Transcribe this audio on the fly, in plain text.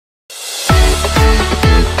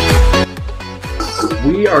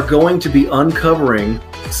We are going to be uncovering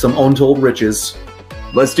some untold riches.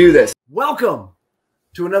 Let's do this. Welcome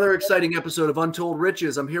to another exciting episode of Untold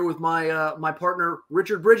Riches. I'm here with my my partner,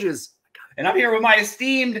 Richard Bridges. And I'm here with my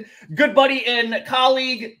esteemed good buddy and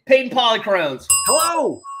colleague, Payton Polychrones.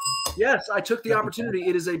 Hello! Yes, I took the opportunity.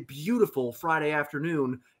 It is a beautiful Friday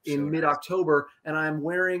afternoon in mid-October, and I'm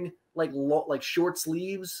wearing like short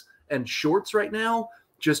sleeves and shorts right now,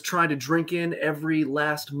 just trying to drink in every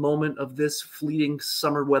last moment of this fleeting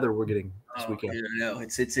summer weather we're getting this weekend. No,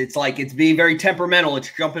 it's like it's being very temperamental.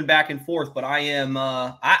 It's jumping back and forth, but I am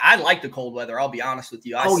I like the cold weather. I'll be honest with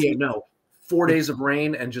you. 4 days of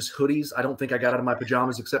rain and just hoodies. I don't think I got out of my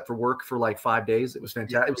pajamas except for work for like 5 days. It was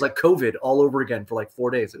fantastic. It was like COVID all over again for like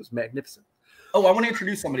 4 days. It was magnificent. Oh, I want to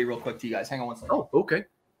introduce somebody real quick to you guys. Hang on one second. Oh, okay.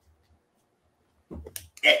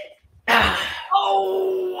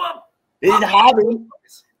 It's Hobby.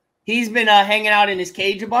 He's been hanging out in his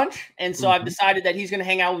cage a bunch, and so I've decided that he's going to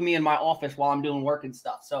hang out with me in my office while I'm doing work and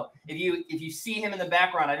stuff. So if you see him in the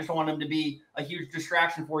background, I just don't want him to be a huge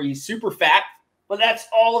distraction for you. He's super fat, but that's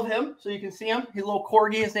all of him, so you can see him. He's a little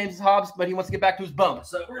corgi. His name's Hobbs, but he wants to get back to his bum.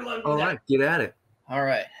 So we're going to all right, get at it. All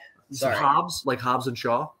right. Sorry. Hobbs, like Hobbs and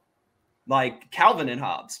Shaw? Like Calvin and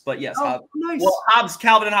Hobbes, but yes. Oh, nice. Well, Hobbes,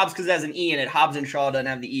 Calvin and Hobbes, because it has an E in it. Hobbs and Shaw doesn't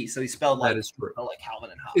have the E, so he spelled like, that is true. Like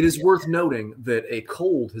Calvin and Hobbes. It is worth noting that a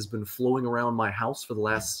cold has been flowing around my house for the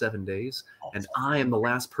last 7 days, and I am the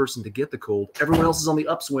last person to get the cold. Everyone else is on the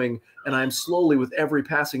upswing, and I am slowly, with every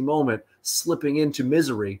passing moment, slipping into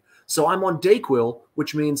misery. So I'm on Dayquil,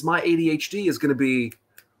 which means my ADHD is going to be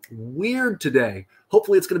weird today.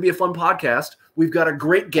 Hopefully it's going to be a fun podcast. We've got a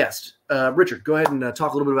great guest. Richard, go ahead and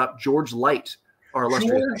talk a little bit about George Light, our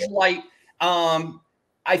illustrious. George Light,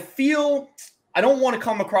 I feel I don't want to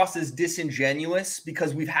come across as disingenuous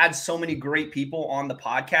because we've had so many great people on the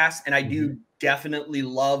podcast, and I do definitely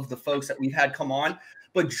love the folks that we've had come on.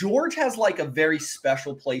 But George has like a very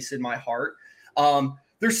special place in my heart.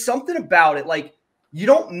 There's something about it, like you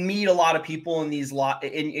don't meet a lot of people in these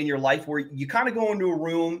in your life where you kind of go into a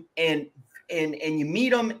room and you meet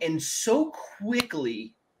them, and so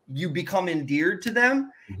quickly you become endeared to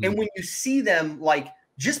them. And when you see them, like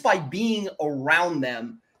just by being around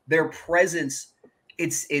them, their presence,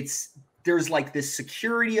 there's like this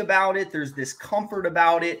security about it. There's this comfort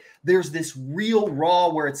about it. There's this real raw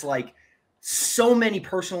where it's like so many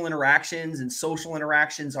personal interactions and social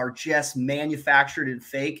interactions are just manufactured and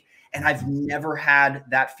fake. And I've never had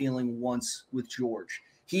that feeling once with George.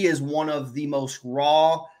 He is one of the most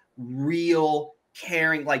raw, real,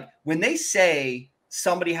 caring. Like when they say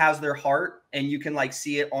somebody has their heart and you can like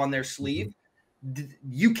see it on their sleeve,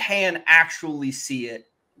 you can actually see it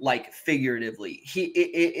like figuratively.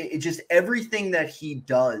 It just everything that he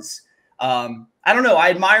does. I don't know. I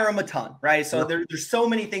admire him a ton, right? So there's so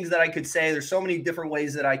many things that I could say. There's so many different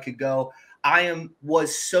ways that I could go.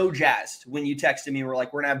 Was so jazzed when you texted me. We're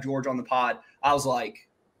like, we're gonna have George on the pod. I was like,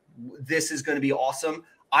 this is going to be awesome.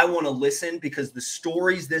 I want to listen because the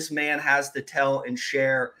stories this man has to tell and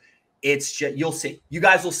share, it's just, you'll see. You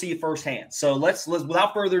guys will see it firsthand. So let's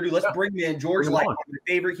without further ado, let's bring in George Light, one of my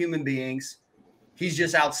favorite human beings. He's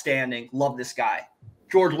just outstanding. Love this guy.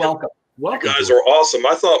 George, welcome. You guys are awesome.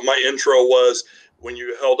 I thought my intro was when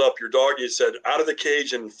you held up your dog, you said out of the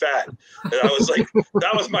cage and fat. And I was like,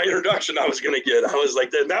 that was my introduction I was going to get. I was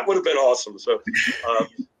like, that would have been awesome. So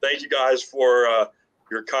thank you guys for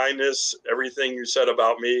your kindness, everything you said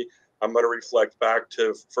about me. I'm going to reflect back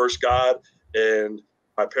to first God and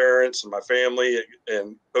my parents and my family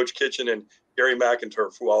and Coach Kitchen and Gary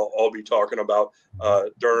McInturf, who I'll all be talking about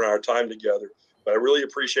during our time together. But I really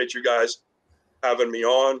appreciate you guys having me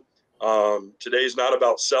on. Today's not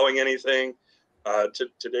about selling anything.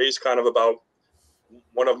 Today's kind of about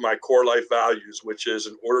one of my core life values, which is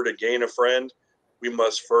in order to gain a friend, we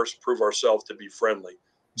must first prove ourselves to be friendly.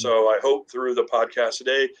 So I hope through the podcast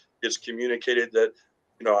today, it's communicated that,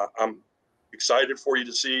 I'm excited for you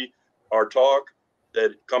to see our talk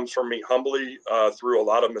that comes from me humbly through a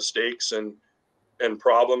lot of mistakes and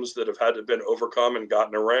problems that have had to been overcome and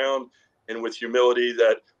gotten around, and with humility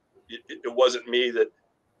that it wasn't me that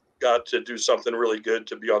got to do something really good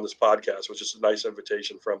to be on this podcast, which is a nice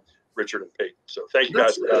invitation from Richard and Payton. So thank you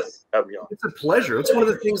guys for having me on. It's a pleasure. It's one of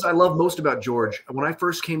the things I love most about George. When I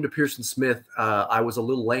first came to Pearson Smith, I was a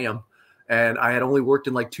little lamb, and I had only worked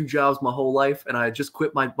in like 2 jobs my whole life, and I had just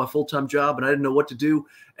quit my full-time job, and I didn't know what to do.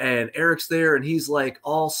 And Eric's there, and he's like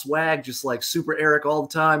all swag, just like super Eric all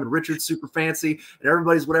the time, and Richard's super fancy, and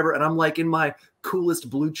everybody's whatever, and I'm like in my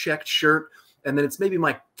coolest blue checked shirt. And then it's maybe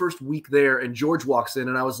my first week there, and George walks in,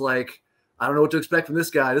 and I was like, I don't know what to expect from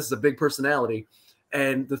this guy. This is a big personality.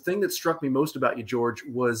 And the thing that struck me most about you, George,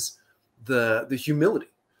 was the humility.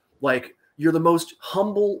 Like, you're the most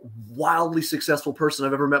humble, wildly successful person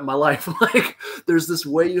I've ever met in my life. Like, there's this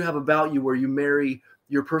way you have about you where you marry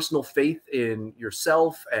your personal faith in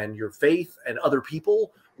yourself and your faith and other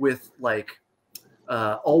people with like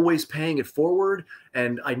always paying it forward.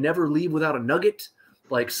 And I never leave without a nugget,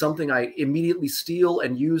 like something I immediately steal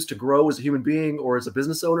and use to grow as a human being or as a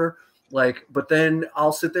business owner. Like, but then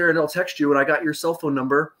I'll sit there and I'll text you and I got your cell phone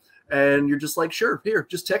number. And you're just like, sure, here,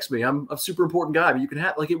 just text me. I'm a super important guy, but you can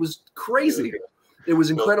have, like, it was crazy. It was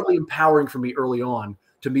incredibly empowering for me early on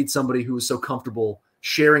to meet somebody who was so comfortable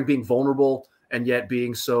sharing, being vulnerable, and yet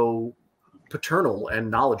being so paternal and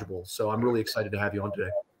knowledgeable. So I'm really excited to have you on today.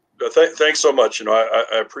 Thanks so much. You know,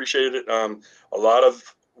 I appreciate it. A lot of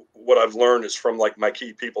what I've learned is from like my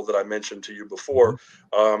key people that I mentioned to you before.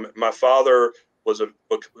 My father was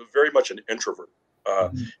very much an introvert.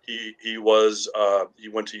 He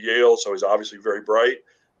went to Yale, so he's obviously very bright.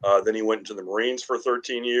 Then he went into the Marines for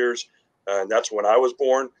 13 years, and that's when I was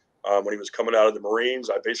born. When he was coming out of the Marines,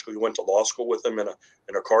 I basically went to law school with him in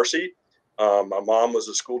a car seat. My mom was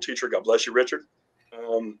a school teacher. God bless you, Richard.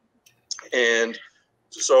 And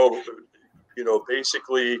so, you know,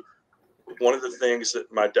 basically, one of the things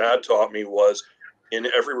that my dad taught me was in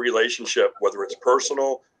every relationship, whether it's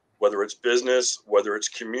personal, whether it's business, whether it's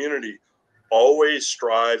community, always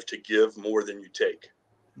strive to give more than you take.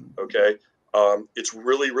 Okay. It's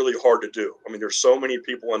really, really hard to do. I mean, there's so many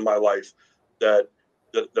people in my life that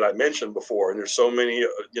I mentioned before, and there's so many,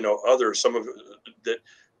 you know, others, some of that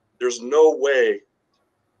there's no way.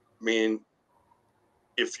 I mean,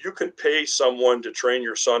 if you could pay someone to train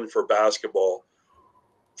your son for basketball,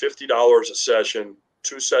 $50 a session,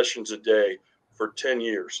 2 sessions a day for 10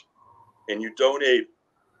 years, and you donate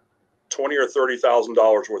 $20,000 or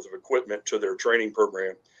 $30,000 worth of equipment to their training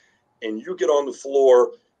program, and you get on the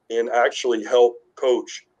floor and actually help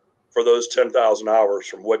coach for those 10,000 hours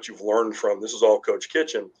from what you've learned from, this is all Coach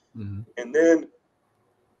Kitchen. And then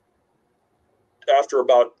after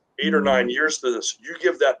about 8 or 9 years to this, you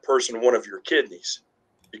give that person one of your kidneys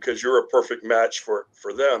because you're a perfect match for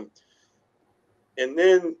them. And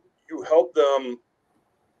then you help them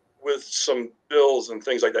with some bills and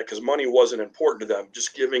things like that, because money wasn't important to them.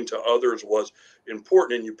 Just giving to others was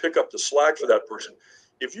important, and you pick up the slack for that person.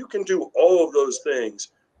 If you can do all of those things,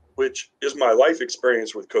 which is my life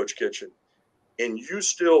experience with Coach Kitchen, and you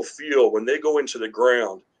still feel when they go into the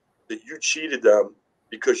ground that you cheated them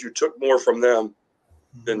because you took more from them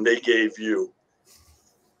than they gave you,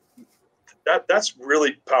 that's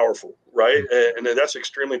really powerful, right? And that's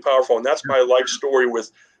extremely powerful. And that's my life story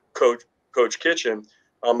with Coach Kitchen.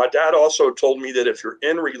 My dad also told me that if you're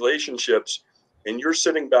in relationships and you're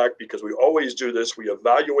sitting back, because we always do this, we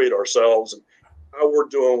evaluate ourselves and how we're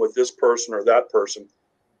doing with this person or that person.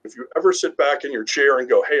 If you ever sit back in your chair and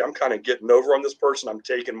go, hey, I'm kind of getting over on this person, I'm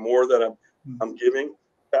taking more than I'm giving,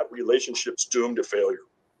 that relationship's doomed to failure.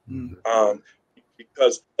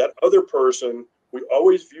 Because that other person, we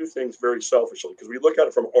always view things very selfishly because we look at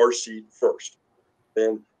it from our seat first.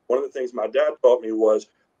 And one of the things my dad taught me was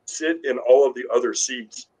sit in all of the other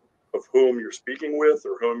seats of whom you're speaking with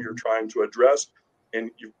or whom you're trying to address.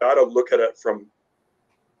 And you've got to look at it from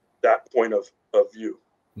that point of view.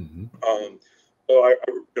 So I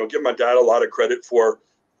give my dad a lot of credit for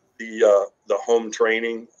the home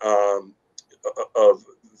training of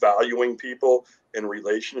valuing people and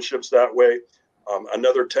relationships that way.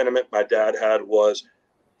 Another tenement my dad had was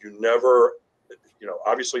you never,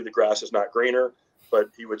 obviously the grass is not greener, but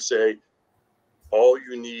he would say, all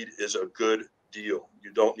you need is a good deal.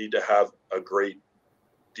 You don't need to have a great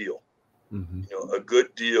deal. A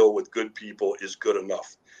good deal with good people is good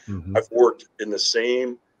enough. I've worked in the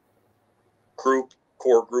same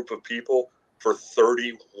core group of people for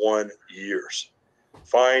 31 years.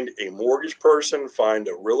 Find a mortgage person, find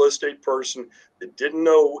a real estate person that didn't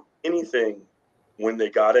know anything when they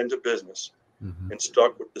got into business and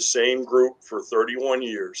stuck with the same group for 31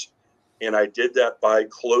 years. And I did that by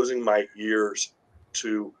closing my ears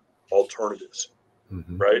to alternatives,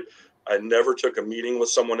 right? I never took a meeting with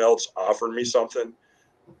someone else offering me something.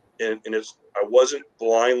 And I wasn't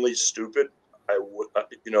blindly stupid. I would,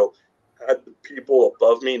 had the people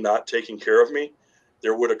above me not taking care of me,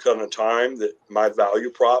 there would have come a time that my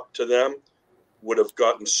value prop to them would have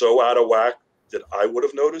gotten so out of whack that I would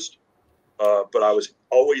have noticed. But I was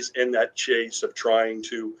always in that chase of trying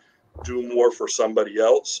to do more for somebody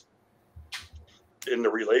else in the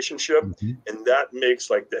relationship. And that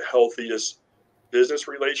makes like the healthiest business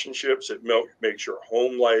relationships. It makes your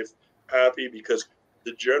home life happy because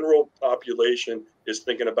the general population is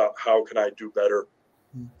thinking about how can I do better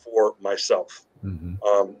for myself.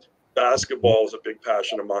 Basketball is a big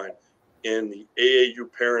passion of mine. in the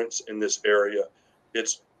AAU parents in this area.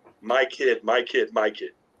 It's my kid, my kid, my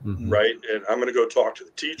kid, right? And I'm going to go talk to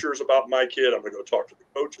the teachers about my kid. I'm going to go talk to the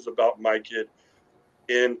coaches about my kid.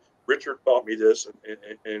 And Richard taught me this,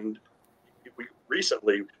 and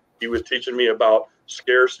recently he was teaching me about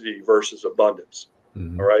scarcity versus abundance.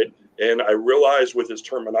 All right. And I realized with his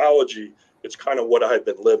terminology, it's kind of what I had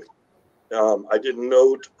been living. I didn't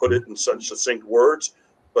know to put it in such succinct words,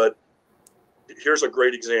 but here's a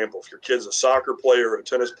great example. If your kid's a soccer player, a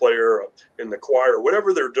tennis player, in the choir,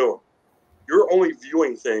 whatever they're doing, you're only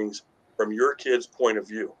viewing things from your kid's point of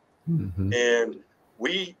view. And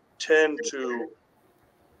we tend to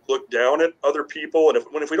look down at other people. And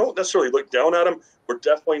if we don't necessarily look down at them, we're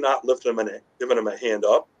definitely not lifting them and giving them a hand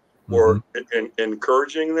up or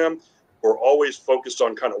encouraging them. We're always focused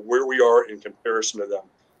on kind of where we are in comparison to them.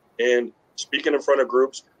 And speaking in front of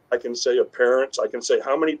groups, I can say of parents, I can say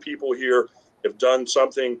how many people here have done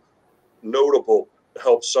something notable to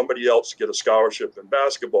help somebody else get a scholarship in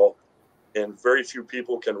basketball. And very few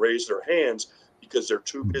people can raise their hands because they're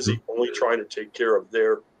too busy only trying to take care of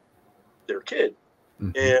their kid.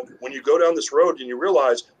 And when you go down this road and you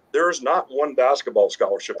realize there is not one basketball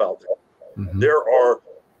scholarship out there, there are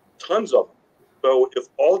tons of them. So if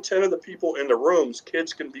all 10 of the people in the rooms,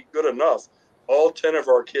 kids can be good enough, all 10 of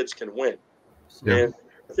our kids can win. And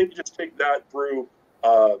I think you just take that through,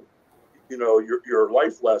 your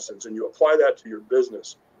life lessons, and you apply that to your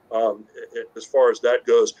business as far as that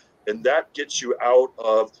goes. And that gets you out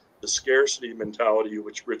of the scarcity mentality,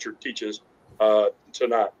 which Richard teaches to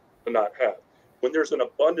not have. When there's an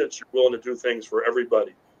abundance, you're willing to do things for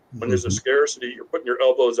everybody. When there's a scarcity, you're putting your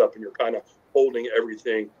elbows up and you're kind of holding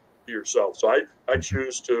everything to yourself. So I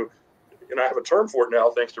choose to, and I have a term for it now,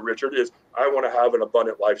 thanks to Richard, is I want to have an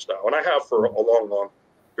abundant lifestyle. And I have for a long, long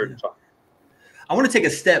period of time. I want to take a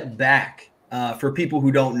step back for people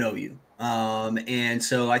who don't know you. And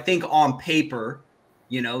so I think on paper,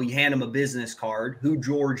 you hand him a business card. Who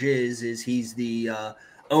George is he's the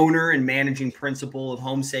owner and managing principal of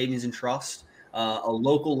Home Savings and Trust, a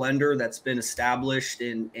local lender that's been established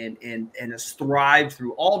and has thrived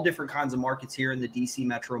through all different kinds of markets here in the DC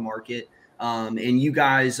metro market. And you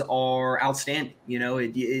guys are outstanding.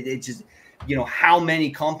 It just, how many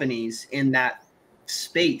companies in that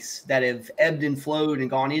space that have ebbed and flowed and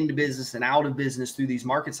gone into business and out of business through these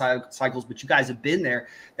market cycles, but you guys have been there.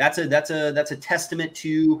 That's a testament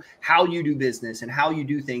to how you do business and how you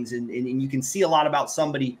do things. And you can see a lot about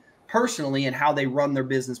somebody personally and how they run their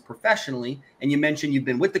business professionally. And you mentioned you've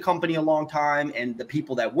been with the company a long time, and the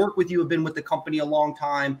people that work with you have been with the company a long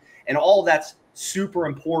time, and all that's super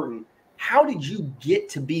important. How did you get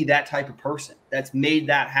to be that type of person that's made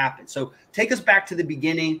that happen? So take us back to the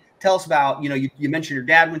beginning. Tell us about, you mentioned your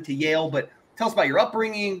dad went to Yale, but tell us about your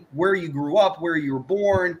upbringing, where you grew up, where you were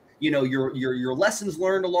born, your lessons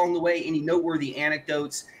learned along the way, any noteworthy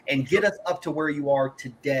anecdotes, and get us up to where you are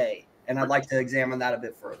today. And I'd like to examine that a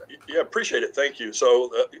bit further. Yeah, appreciate it. Thank you.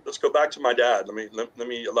 So let's go back to my dad. Let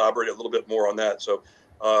me elaborate a little bit more on that. So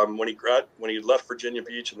when he left Virginia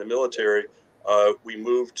Beach in the military, we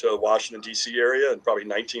moved to Washington, D.C. area in probably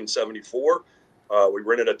 1974. We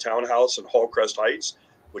rented a townhouse in Hallcrest Heights,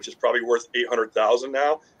 which is probably worth $800,000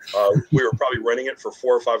 now. We were probably renting it for $400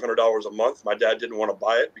 or $500 a month. My dad didn't want to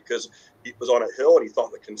buy it because he was on a hill and he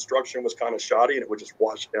thought the construction was kind of shoddy and it would just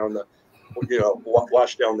wash down the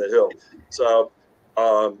hill. So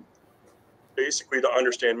basically, to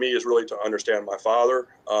understand me is really to understand my father.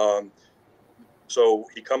 So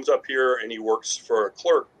he comes up here and he works for a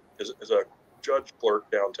clerk as a judge clerk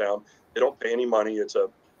downtown. They don't pay any money. It's a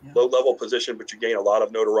low-level position, but you gain a lot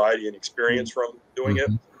of notoriety and experience from doing it.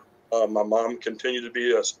 My mom continued to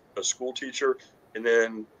be a school teacher. And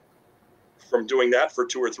then from doing that for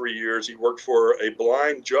 2 or 3 years, he worked for a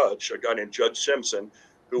blind judge, a guy named Judge Simpson,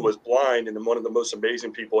 who was blind and one of the most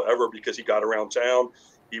amazing people ever because he got around town.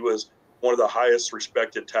 He was one of the highest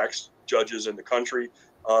respected tax judges in the country,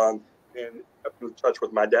 and kept in touch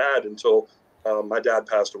with my dad until my dad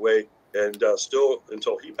passed away, and still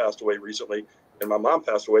until he passed away recently, and my mom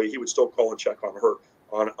passed away, he would still call and check on her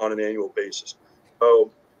on an annual basis.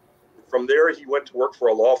 So from there, he went to work for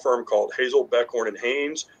a law firm called Hazel, Beckhorn, and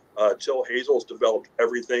Haynes. Till Hazel's developed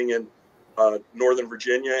everything in Northern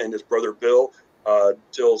Virginia, and his brother Bill.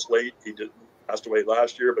 Till's late. He passed away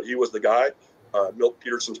last year, but he was the guy, Milt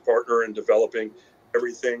Peterson's partner in developing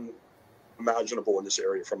everything imaginable in this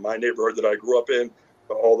area, from my neighborhood that I grew up in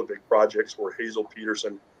to all the big projects were Hazel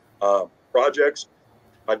Peterson projects.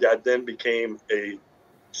 My dad then became an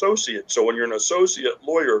associate. So when you're an associate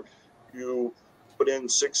lawyer, you put in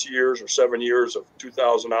 6 years or 7 years of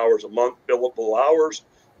 2,000 hours a month, billable hours.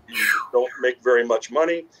 You don't make very much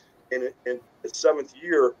money. And in the 7th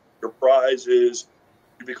year, your prize is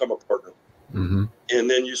you become a partner. Mm-hmm. And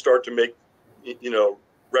then you start to make,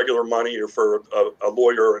 regular money or for a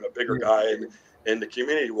lawyer and a bigger guy in the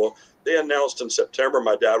community. Well, they announced in September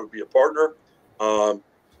my dad would be a partner.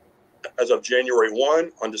 As of January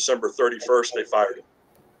 1, on December 31st, they fired him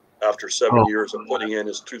after 7 years of putting in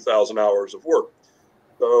his 2,000 hours of work.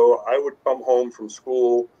 So I would come home from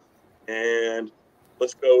school and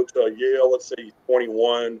let's go to Yale. Let's say he's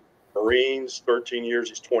 21, Marines, 13 years,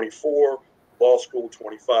 he's 24, law school,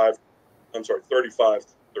 35,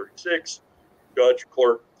 36, judge,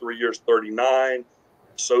 clerk, 3 years, 39,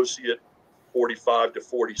 associate, 45 to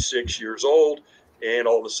 46 years old. And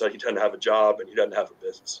all of a sudden he doesn't have a job and he doesn't have a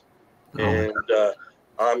business. And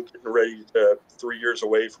I'm getting ready to 3 years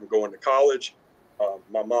away from going to college.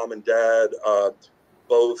 My mom and dad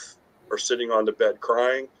both are sitting on the bed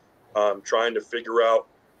crying, trying to figure out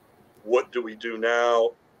what do we do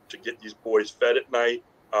now to get these boys fed at night,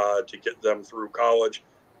 to get them through college.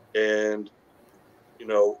 And,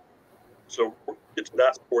 so we'll get to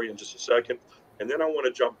that story in just a second. And then I want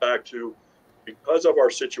to jump back to, because of our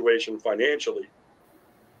situation financially,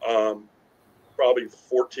 probably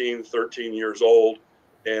 14, 13 years old.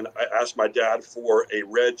 And I asked my dad for a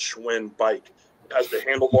red Schwinn bike. It has the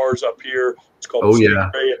handlebars up here. It's called the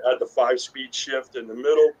Stingray. It had the 5-speed shift in the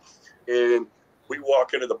middle. And we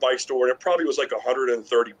walk into the bike store, and it probably was like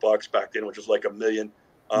 $130 back then, which is like $1 million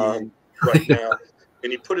right now.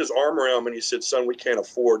 And he put his arm around me and he said, "Son, we can't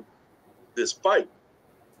afford this bike."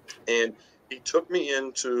 And he took me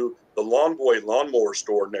into the Lawn Boy lawnmower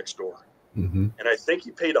store next door. Mm-hmm. And I think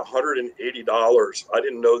he paid $180. I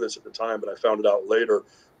didn't know this at the time, but I found it out later,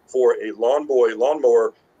 for a Lawn Boy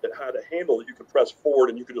lawnmower that had a handle that you could press forward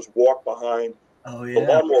and you could just walk behind the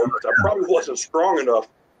lawnmower. I probably wasn't strong enough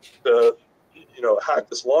to, hack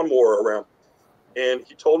this lawnmower around. And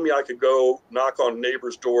he told me I could go knock on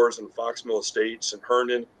neighbors' doors in Fox Mill Estates and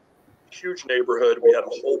Herndon, huge neighborhood. We had a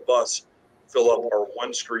whole bus fill up our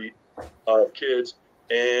one street of kids,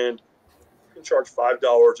 and you can charge $5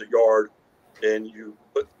 a yard, and you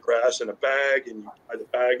put the grass in a bag and you tie the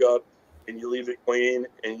bag up and you leave it clean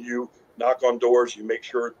and you knock on doors. You make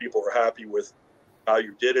sure people are happy with how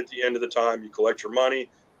you did at the end of the time. You collect your money,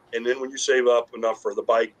 and then when you save up enough for the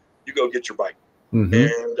bike, you go get your bike. Mm-hmm.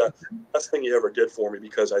 And that's the thing he ever did for me,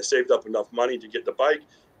 because I saved up enough money to get the bike,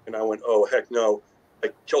 and I went, oh heck no, I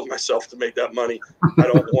killed myself to make that money. I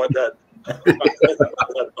don't want that,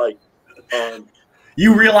 that bike.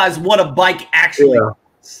 You realize what a bike actually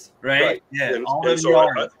is, right? Right. Yeah.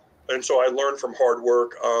 And so I learned from hard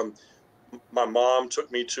work. My mom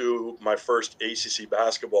took me to my first ACC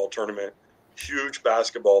basketball tournament. Huge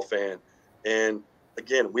basketball fan. And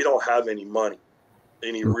again, we don't have any money,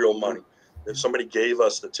 any real money. If somebody gave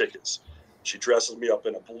us the tickets, she dresses me up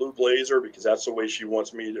in a blue blazer because that's the way she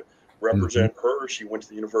wants me to represent her. She went to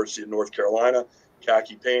the University of North Carolina,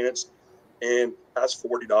 khaki pants, and has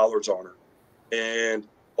 $40 on her. And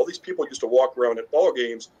all these people used to walk around at ball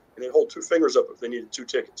games and they'd hold 2 fingers up if they needed 2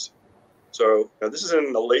 tickets. So now this is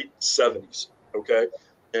in the late 70s, okay?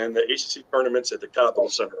 And the ACC tournament's at the Capitol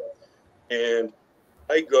Center. And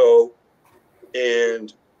I go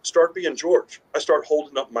and start being George. I start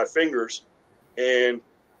holding up my fingers, and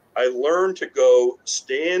I learned to go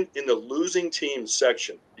stand in the losing team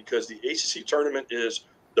section, because the ACC tournament is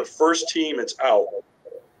the first team that's out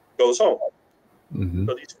goes home. Mm-hmm.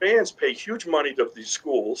 So these fans pay huge money to these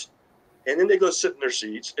schools, and then they go sit in their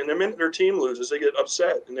seats, and the minute their team loses, they get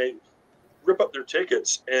upset, and they rip up their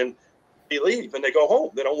tickets, and they leave, and they go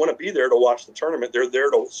home. They don't want to be there to watch the tournament. They're there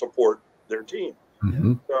to support their team.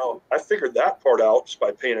 Mm-hmm. So I figured that part out just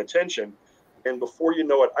by paying attention. And before you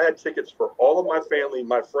know it, I had tickets for all of my family,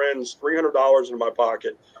 my friends, $300 in my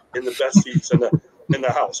pocket, in the best seats in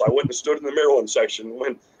the house. I went and stood in the Maryland section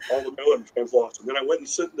when all the Maryland fans lost. And then I went and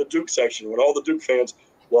sit in the Duke section when all the Duke fans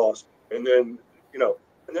lost. And then,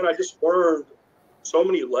 and then I just learned so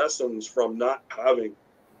many lessons from not having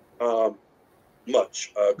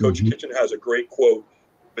much. Coach Kitchen has a great quote: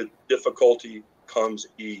 "With difficulty comes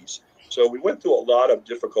ease." So we went through a lot of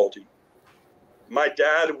difficulty. My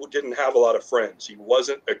dad didn't have a lot of friends. He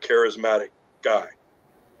wasn't a charismatic guy.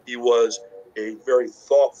 He was a very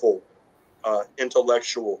thoughtful,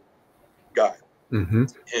 intellectual guy. Mm-hmm.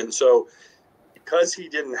 And so because he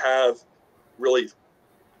didn't have really,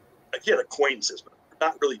 he had acquaintances, but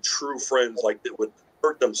not really true friends like that would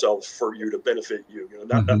hurt themselves for you to benefit you,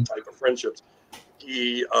 not that type of friendships.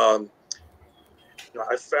 He, I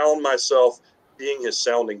found myself being his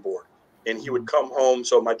sounding board. And he would come home.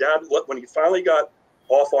 So my dad, when he finally got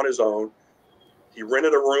off on his own, he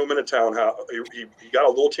rented a room in a townhouse. He got a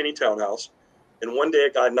little teeny townhouse. And one day a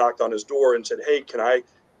guy knocked on his door and said, "Hey, can I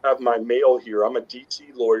have my mail here? I'm a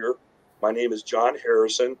DC lawyer. My name is John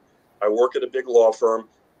Harrison. I work at a big law firm,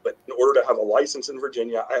 but in order to have a license in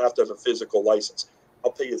Virginia, I have to have a physical license.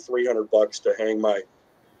 I'll pay you $300 to hang my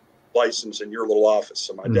license in your little office."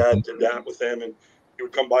 So my dad did that with him, and he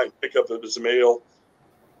would come by and pick up his mail.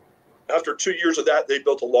 After 2 years of that, they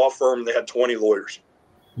built a law firm. They had 20 lawyers.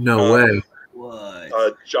 No way.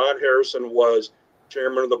 What? John Harrison was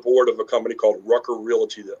chairman of the board of a company called Rucker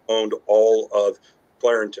Realty that owned all of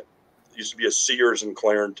Clarington. It used to be a Sears in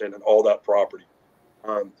Clarington and all that property.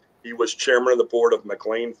 He was chairman of the board of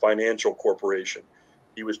McLean Financial Corporation.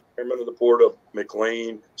 He was chairman of the board of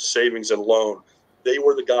McLean Savings and Loan. They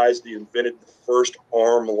were the guys that invented the first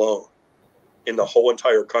ARM loan in the whole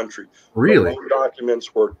entire country. Really? The loan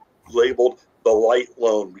documents were labeled the light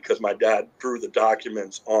loan because my dad drew the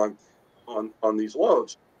documents on these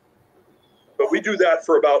loans. But we do that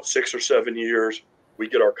for about 6 or 7 years. We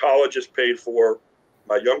get our colleges paid for.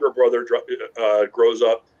 My younger brother grows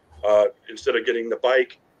up. Instead of getting the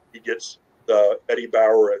bike, he gets the Eddie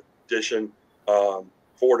Bauer edition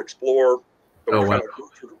Ford Explorer. So we kind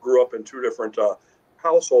of grew up in two different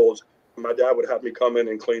households. My dad would have me come in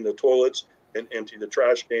and clean the toilets and empty the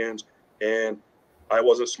trash cans. And I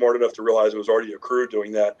wasn't smart enough to realize it was already a crew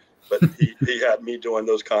doing that, but he had me doing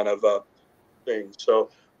those kind of things. So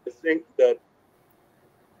I think that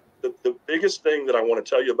the biggest thing that I want to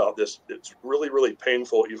tell you about this, it's really, really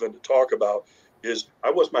painful even to talk about, is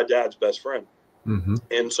I was my dad's best friend.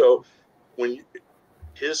 And so when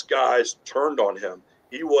his guys turned on him,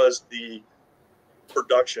 he was the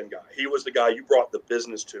production guy. He was the guy you brought the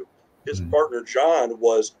business to. His partner, John,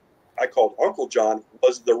 was, I called Uncle John,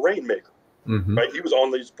 was the rainmaker, right? He was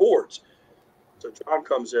on these boards. So John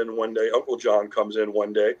comes in one day, Uncle John comes in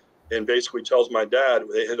one day and basically tells my dad,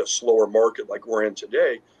 they hit a slower market like we're in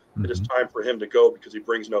today, that it's time for him to go because he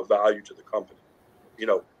brings no value to the company.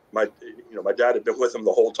 My dad had been with him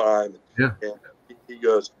the whole time. And he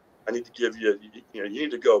goes, "I need to give you, you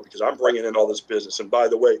need to go because I'm bringing in all this business. And by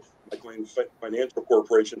the way, McLean Financial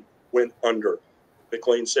Corporation went under.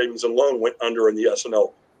 McLean Savings and Loan went under in the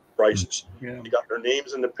S&L crisis. They got their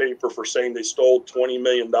names in the paper for saying they stole $20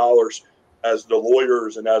 million as the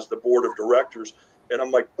lawyers and as the board of directors." And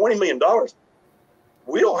I'm like, $20 million?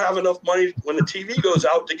 We don't have enough money when the TV goes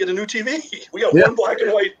out to get a new TV. We got one black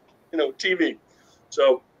and white, TV.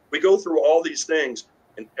 So we go through all these things,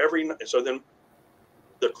 and so then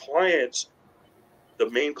the clients, the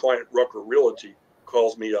main client, Rucker Realty,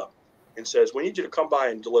 calls me up and says, "We need you to come by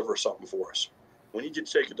and deliver something for us. We need you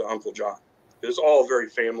to take it to Uncle John." It's all very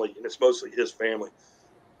family, and it's mostly his family.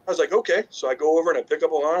 I was like, okay. So I go over and I pick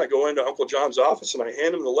up a line. I go into Uncle John's office and I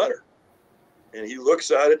hand him the letter. And he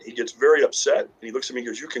looks at it. He gets very upset. And he looks at me and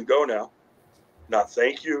goes, "You can go now. Not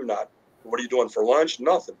thank you. Not what are you doing for lunch?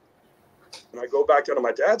 Nothing." And I go back down to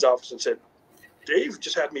my dad's office and said, "Dave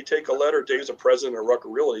just had me take a letter." Dave's a president of Rucker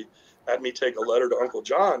Realty. Had me take a letter to Uncle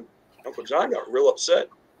John. Uncle John got real upset.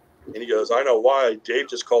 And he goes, "I know why. Dave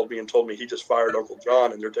just called me and told me he just fired Uncle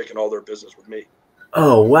John and they're taking all their business with me.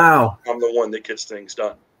 Oh, wow. I'm the one that gets things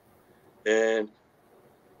done." And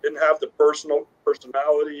didn't have the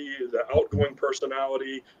personality, the outgoing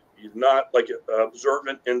personality. He's not like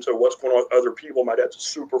observant into what's going on with other people. My dad's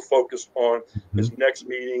super focused on his next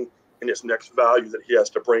meeting and his next value that he has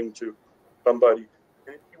to bring to somebody.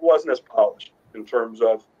 And he wasn't as polished in terms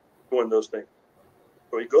of doing those things.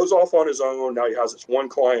 So he goes off on his own. Now he has this one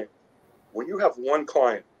client. When you have one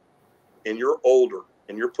client and you're older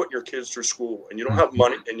and you're putting your kids through school and you don't have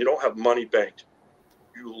money and you don't have money banked,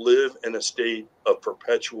 you live in a state of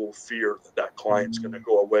perpetual fear that that client's going to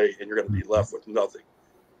go away and you're going to be left with nothing.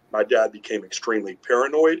 My dad became extremely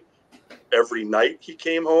paranoid. Every night he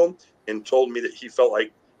came home and told me that he felt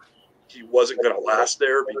like he wasn't going to last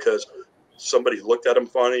there because somebody looked at him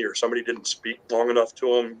funny or somebody didn't speak long enough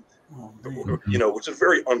to him, which is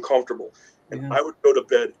very uncomfortable. And I would go to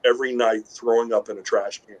bed every night throwing up in a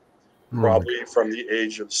trash can, probably from the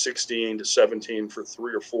age of 16 to 17 for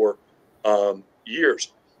 3 or 4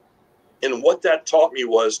 years. And what that taught me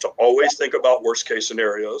was to always think about worst case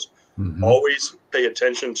scenarios, always pay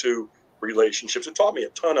attention to relationships. It taught me a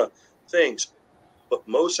ton of things. But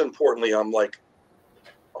most importantly, I'm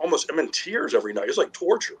in tears every night. It's like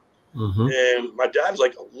torture. And my dad's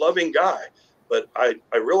like a loving guy. But I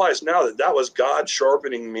realize now that was God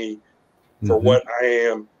sharpening me for what I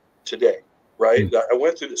am today, right? I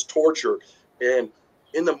went through this torture. And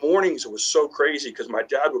in the mornings, it was so crazy because my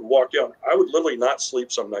dad would walk down. I would literally not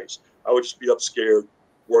sleep some nights. I would just be up scared,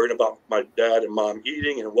 worrying about my dad and mom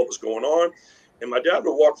eating and what was going on. And my dad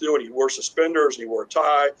would walk through and he'd wear suspenders and he wore a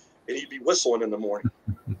tie and he'd be whistling in the morning.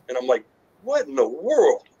 And I'm like, what in the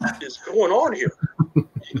world is going on here?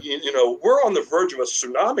 You know, we're on the verge of a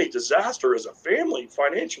tsunami disaster as a family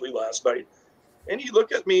financially last night. And he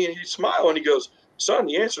looked at me and he smiled and he goes, son,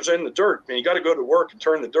 the answer's in the dirt, and you got to go to work and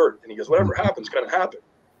turn the dirt. And he goes, whatever happens, going to happen.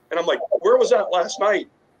 And I'm like, where was that last night?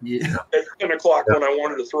 Yeah. At 10 o'clock when I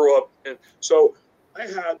wanted to throw up. And so I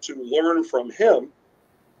had to learn from him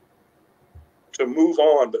to move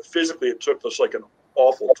on, but physically it took us like an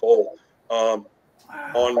awful toll on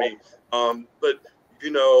me. But,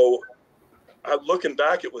 you know, looking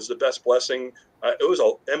back, it was the best blessing. It was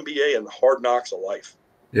an MBA and hard knocks of life.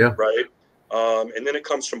 Yeah. Right. And then it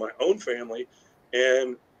comes to my own family,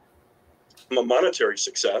 and I'm a monetary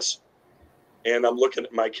success. And I'm looking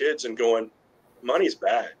at my kids and going, money's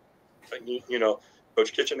bad. You know,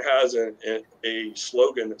 Coach Kitchen has a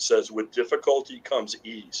slogan that says, with difficulty comes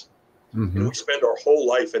ease. Mm-hmm. And we spend our whole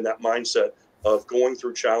life in that mindset of going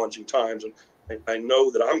through challenging times. And I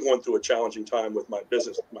know that I'm going through a challenging time with my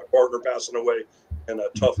business, my partner passing away, and a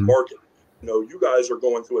tough market. You know, you guys are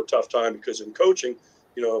going through a tough time because in coaching,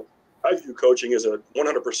 you know, I view coaching as a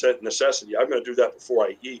 100% necessity. I'm going to do that before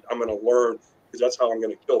I eat. I'm going to learn because that's how I'm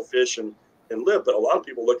going to kill fish and live. But a lot of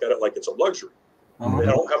people look at it like it's a luxury. They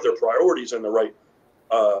don't have their priorities in the right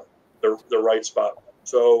spot.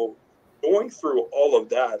 So going through all of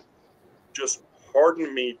that just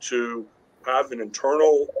hardened me to have an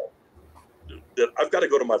internal that I've got to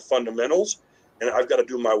go to my fundamentals and I've got to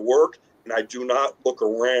do my work, and I do not look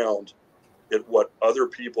around at what other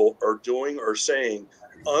people are doing or saying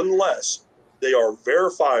unless they are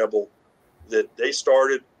verifiable that they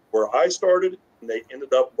started where I started and they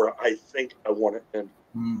ended up where I think I want to end.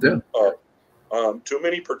 Too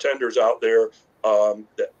many pretenders out there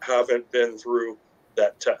that haven't been through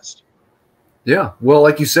that test. Yeah. Well,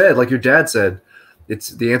 like you said, like your dad said, it's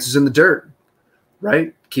the answer's in the dirt,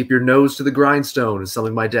 right? Keep your nose to the grindstone is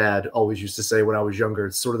something my dad always used to say when I was younger.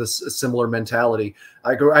 It's sort of this similar mentality.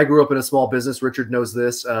 I grew up in a small business. Richard knows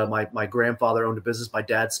this. My grandfather owned a business. My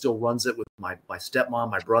dad still runs it with my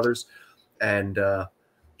stepmom, my brothers, and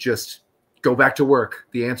just go back to work.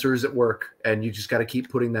 The answer is at work, and you just got to keep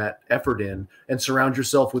putting that effort in and surround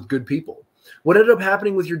yourself with good people. What ended up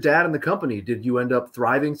happening with your dad and the company? Did you end up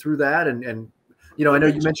thriving through that? And you know, I know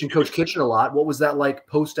you mentioned Coach Kitchen a lot. What was that like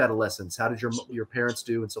post-adolescence? How did your parents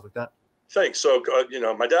do and stuff like that? Thanks. So, you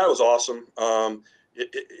know, my dad was awesome.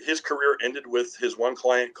 His career ended with his one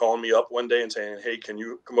client calling me up one day and saying, hey, can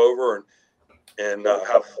you come over and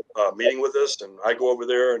have a meeting with us? And I go over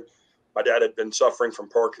there, and my dad had been suffering from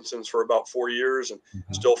Parkinson's for about 4 years and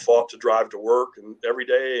still fought to drive to work and every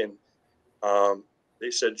day. And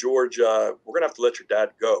they said, George, we're going to have to let your dad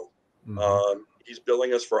go. He's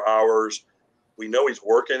billing us for hours. We know he's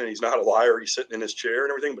working and he's not a liar. He's sitting in his chair and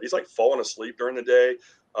everything, but he's like falling asleep during the day.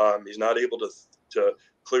 He's not able to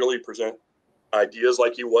clearly present ideas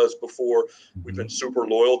like he was before. We've been super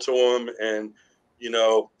loyal to him. And, you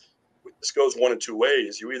know, this goes one of two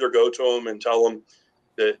ways. You either go to him and tell him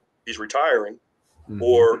that he's retiring,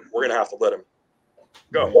 or we're going to have to let him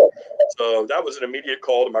go. So that was an immediate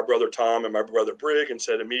call to my brother Tom and my brother Brig and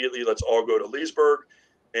said immediately, let's all go to Leesburg.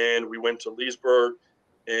 And we went to Leesburg.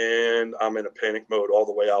 And I'm in a panic mode all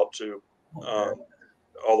the way out to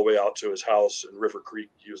his house in River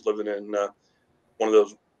Creek. He was living in one of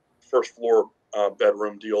those first floor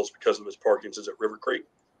bedroom deals because of his Parkinson's at River Creek.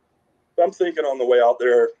 So I'm thinking on the way out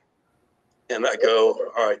there, and I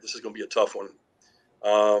go, all right, this is going to be a tough one.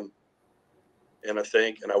 And I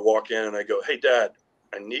think, and I walk in and I go, hey, Dad,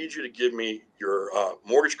 I need you to give me your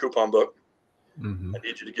mortgage coupon book. I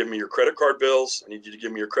need you to give me your credit card bills. I need you to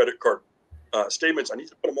give me your credit card statements. I need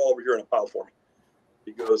to put them all over here in a pile for me.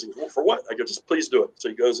 He goes, well, for what? I go, just please do it. So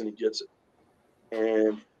he goes and he gets it.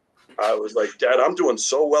 And I was like, Dad, I'm doing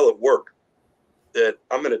so well at work that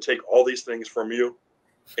I'm going to take all these things from you,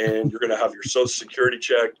 and you're going to have your Social Security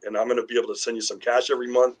check, and I'm going to be able to send you some cash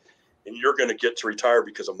every month, and you're going to get to retire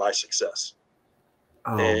because of my success.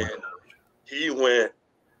 And he went,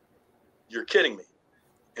 you're kidding me.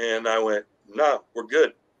 And I went, no, we're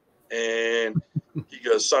good. And he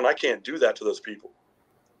goes, son, I can't do that to those people.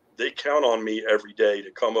 They count on me every day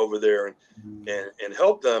to come over there and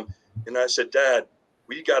help them. And I said, Dad,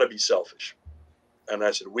 we got to be selfish. And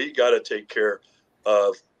I said, we got to take care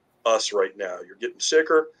of us right now. You're getting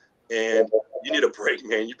sicker and you need a break,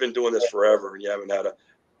 man. You've been doing this forever and you haven't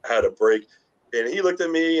had a break. And he looked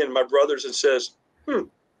at me and my brothers and says,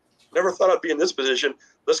 never thought I'd be in this position.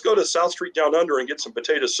 Let's go to South Street Down Under and get some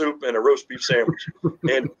potato soup and a roast beef sandwich.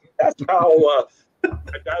 And that's how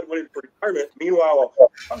my dad went into retirement. Meanwhile,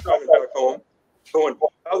 I'm driving back home going,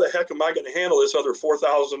 how the heck am I going to handle this other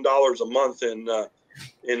 $4,000 a month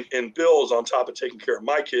in bills on top of taking care of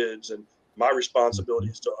my kids and my responsibility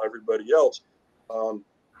is to everybody else.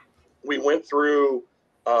 We went through,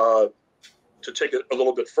 to take it a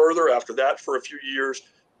little bit further after that, for a few years,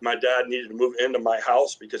 my dad needed to move into my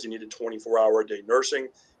house because he needed 24-hour-a-day nursing,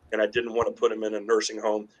 and I didn't want to put him in a nursing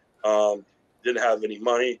home. Didn't have any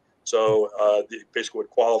money, so they basically would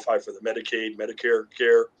qualify for the Medicaid, Medicare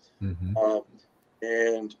care.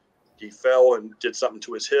 And he fell and did something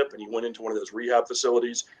to his hip, and he went into one of those rehab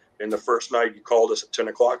facilities. And the first night, he called us at 10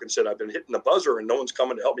 o'clock and said, "I've been hitting the buzzer, and no one's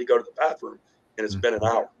coming to help me go to the bathroom, and it's been an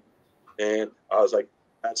hour." And I was like,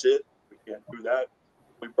 "That's it. We can't do that."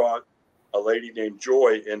 We brought a lady named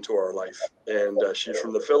Joy into our life, and she's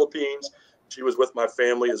from the Philippines. She was with my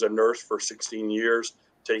family as a nurse for 16 years,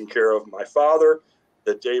 taking care of my father.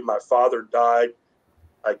 The day my father died,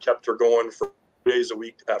 I kept her going for 2 days a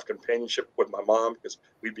week to have companionship with my mom, because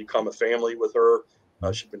we'd become a family with her.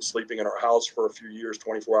 She'd been sleeping in our house for a few years,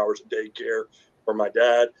 24 hours a day care for my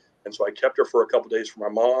dad. And so I kept her for a couple of days for my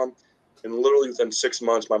mom. And literally within 6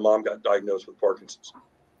 months, my mom got diagnosed with Parkinson's.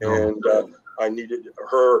 And I needed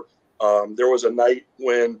her. There was a night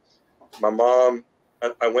when my mom,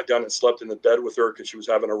 I went down and slept in the bed with her because she was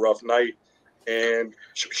having a rough night. And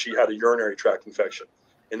she had a urinary tract infection.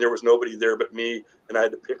 And there was nobody there but me. And I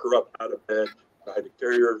had to pick her up out of bed. I had to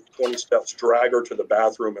carry her 20 steps, drag her to the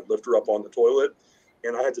bathroom, and lift her up on the toilet.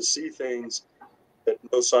 And I had to see things that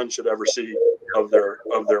no son should ever see of their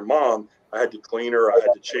mom. I had to clean her. I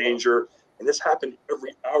had to change her. And this happened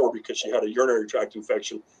every hour because she had a urinary tract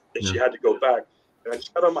infection that she had to go back. And I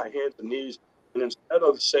just got on my hands and knees. And instead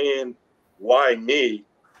of saying, "Why me?"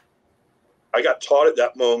 I got taught at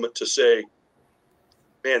that moment to say,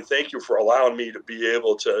 "Man, thank you for allowing me to be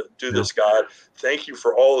able to do this, God. Thank you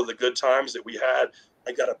for all of the good times that we had.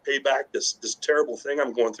 I got to pay back this terrible thing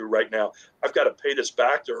I'm going through right now. I've got to pay this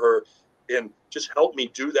back to her, and just help me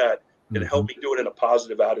do that, and help me do it in a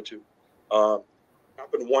positive attitude."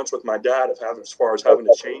 Happened once with my dad, as far as having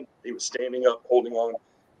to change. He was standing up, holding on,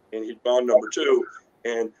 and he'd gone number 2,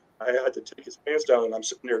 and I had to take his pants down, and I'm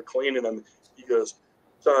sitting there cleaning him. He goes,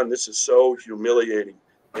 "Son, this is so humiliating."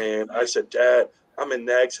 And I said, "Dad, I'm in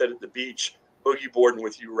Nags Head at the beach, boogie boarding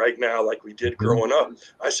with you right now, like we did growing up."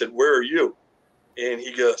 I said, "Where are you?" And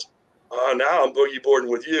he goes, "Now I'm boogie boarding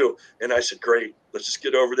with you." And I said, "Great, let's just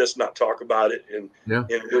get over this, not talk about it, and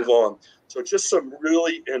move on." So just some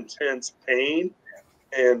really intense pain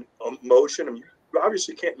and emotion. I mean, you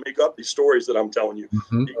obviously can't make up these stories that I'm telling you.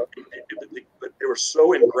 They were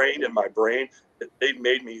so ingrained in my brain that they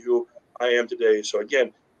made me who I am today. So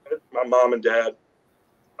again, my mom and dad,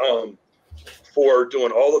 for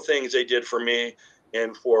doing all the things they did for me,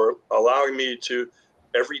 and for allowing me to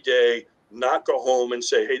every day not go home and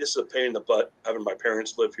say, "Hey, this is a pain in the butt having my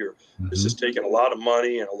parents live here. This is taking a lot of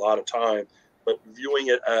money and a lot of time," but viewing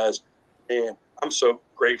it as, "Man, I'm so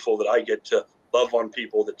grateful that I get to love on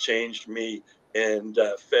people that changed me and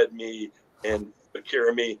fed me and took care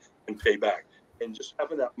of me and pay back." And just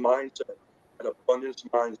having that mindset, that abundance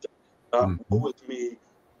mindset, not woe is me,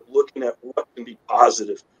 looking at what can be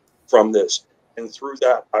positive from this. And through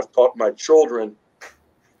that, I've taught my children,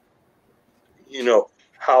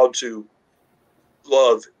 how to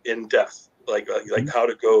love in death, like how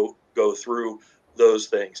to go through those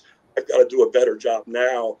things. I've got to do a better job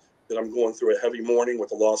now that I'm going through a heavy mourning with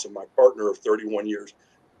the loss of my partner of 31 years.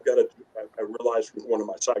 I realized from one of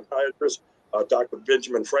my psychiatrists, Dr.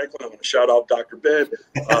 Benjamin Franklin. I'm going to shout out Dr. Ben.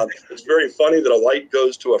 It's very funny that a light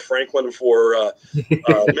goes to a Franklin for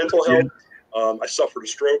mental health. I suffered a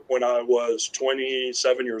stroke when I was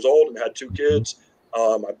 27 years old and had 2 kids.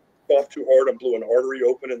 I coughed too hard and blew an artery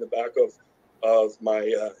open in the back of my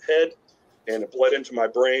head, and it bled into my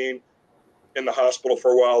brain. In the hospital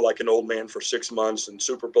for a while, like an old man, for 6 months, and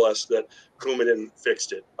super blessed that Coumadin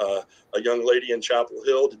fixed it. A young lady in Chapel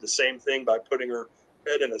Hill did the same thing by putting her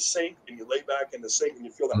head in a sink, and you lay back in the sink and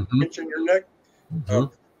you feel that pinch in your neck. One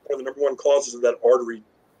of the number 1 causes of that artery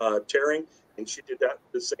tearing, and she did that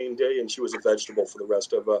the same day, and she was a vegetable for the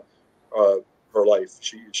rest of her life.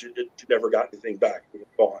 She never got anything back. It was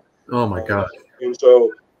gone. Oh my God. And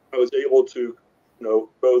so I was able to,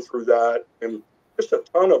 go through that, and just a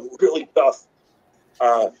ton of really tough,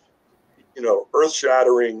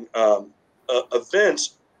 earth-shattering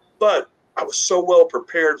events. But I was so well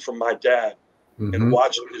prepared from my dad and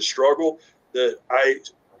watching his struggle that I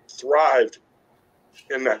thrived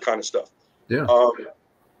in that kind of stuff. Yeah.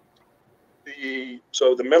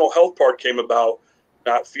 So the mental health part came about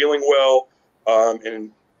not feeling well,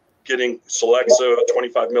 and getting Celexa,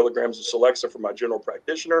 25 milligrams of Celexa from my general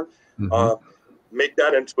practitioner. Make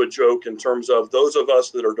that into a joke in terms of those of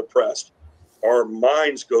us that are depressed, our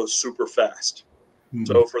minds go super fast.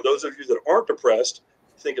 So for those of you that aren't depressed,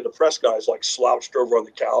 think of depressed guys like slouched over on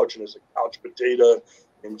the couch and as a couch potato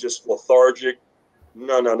and just lethargic.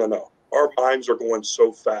 No. Our minds are going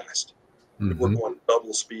so fast. We're going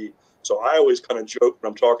double speed. So I always kind of joke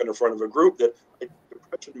when I'm talking in front of a group that I take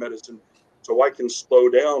depression medicine so I can slow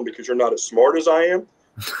down because you're not as smart as I am.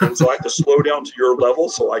 And so I have to slow down to your level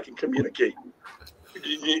so I can communicate,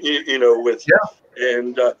 with you.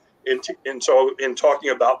 And so in talking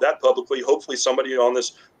about that publicly, hopefully somebody on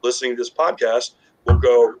this listening to this podcast will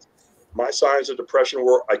go, my signs of depression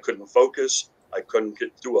were I couldn't focus. I couldn't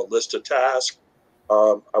get through a list of tasks.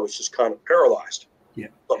 I was just kind of paralyzed. Yeah.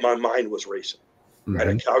 But my mind was racing. I had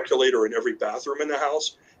a calculator in every bathroom in the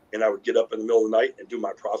house, and I would get up in the middle of the night and do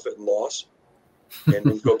my profit and loss and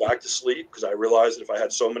then go back to sleep because I realized that if I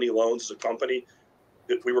had so many loans as a company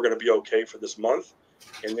that we were going to be okay for this month.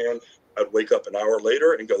 And then I'd wake up an hour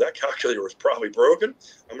later and go, that calculator was probably broken.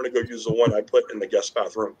 I'm going to go use the one I put in the guest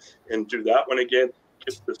bathroom and do that one again,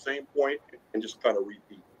 get to the same point and just kind of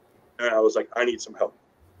repeat. And I was like, I need some help.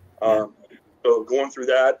 So going through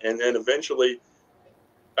that, and then eventually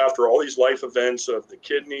after all these life events of the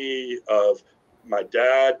kidney, of my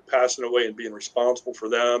dad passing away and being responsible for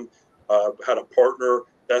them, had a partner,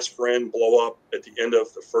 best friend blow up at the end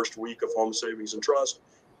of the first week of Home Savings and Trust,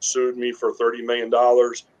 sued me for $30 million,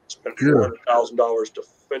 spent $400,000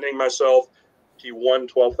 defending myself. He won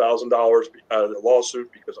 $12,000 out of the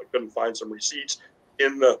lawsuit because I couldn't find some receipts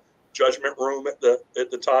in the judgment room at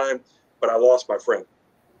the time, but I lost my friend.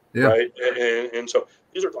 Yeah. Right. And so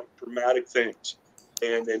these are like dramatic things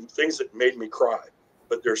and things that made me cry,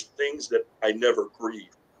 but there's things that I never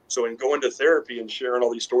grieved. So in going to therapy and sharing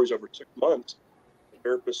all these stories over 6 months, the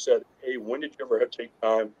therapist said, hey, when did you ever have to take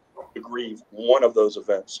time to grieve one of those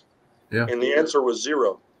events? Yeah. And the answer was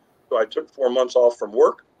 0. So I took 4 months off from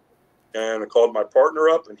work and I called my partner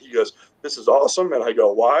up and he goes, this is awesome. And I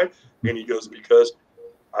go, why? And he goes, because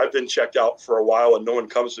I've been checked out for a while and no one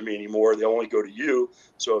comes to me anymore. They only go to you.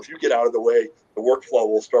 So if you get out of the way, the workflow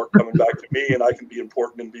will start coming back to me and I can be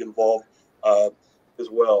important and be involved as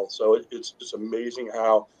well. So it's just amazing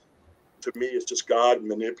how, to me, it's just God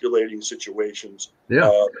manipulating situations.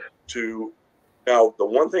 To now, the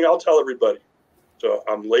one thing I'll tell everybody, so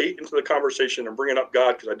I'm late into the conversation and bringing up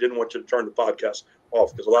God because I didn't want you to turn the podcast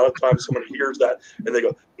off because a lot of times someone hears that and they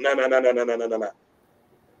go, no.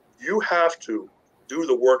 You have to do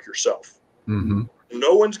the work yourself. No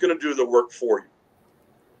one's going to do the work for you.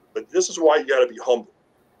 But this is why you got to be humble.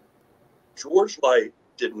 George Light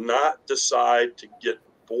did not decide to get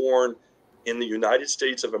born in the United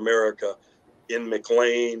States of America in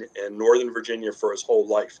McLean and Northern Virginia for his whole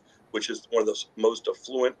life, which is one of the most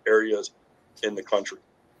affluent areas in the country.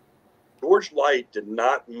 George Light did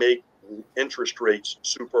not make interest rates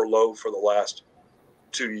super low for the last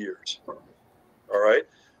 2 years. All right.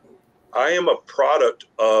 I am a product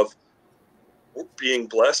of being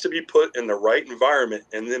blessed to be put in the right environment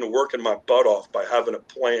and then working my butt off by having a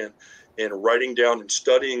plan and writing down and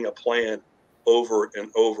studying a plan over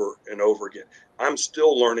and over and over again. I'm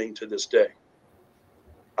still learning to this day.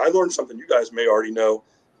 I learned something you guys may already know,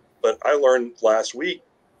 but I learned last week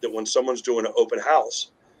that when someone's doing an open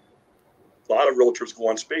house, a lot of realtors go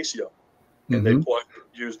on Spacio and they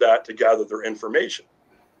use that to gather their information.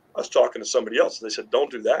 I was talking to somebody else and they said,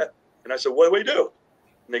 don't do that. And I said, what do we do?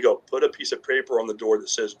 And they go, put a piece of paper on the door that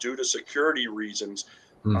says, due to security reasons,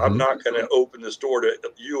 I'm not going to open this door to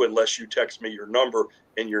you unless you text me your number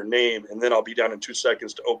and your name, and then I'll be down in 2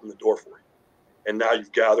 seconds to open the door for you. And now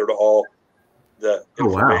you've gathered all the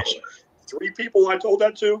information. Wow. 3 people I told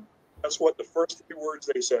that to, that's what the first 3 words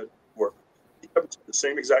they said were. The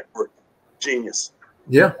same exact word, genius.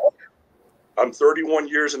 Yeah. I'm 31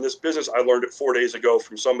 years in this business. I learned it 4 days ago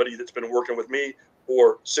from somebody that's been working with me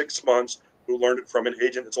for 6 months, who learned it from an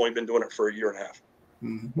agent that's only been doing it for a year and a half.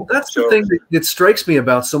 Well, that's the thing that strikes me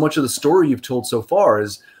about so much of the story you've told so far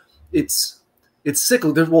is it's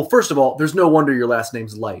cyclical. Well, first of all, there's no wonder your last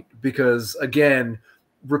name's Light because, again,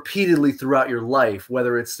 repeatedly throughout your life,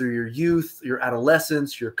 whether it's through your youth, your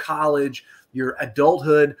adolescence, your college, your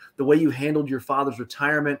adulthood, the way you handled your father's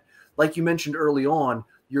retirement, like you mentioned early on,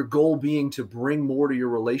 your goal being to bring more to your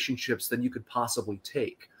relationships than you could possibly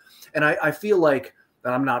take. And I feel like,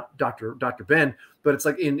 and I'm not Dr. Ben, but it's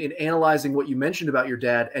like in analyzing what you mentioned about your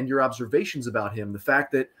dad and your observations about him, the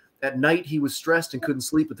fact that at night he was stressed and couldn't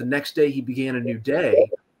sleep, but the next day he began a new day.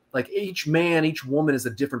 Like each man, each woman is a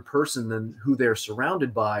different person than who they're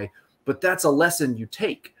surrounded by, but that's a lesson you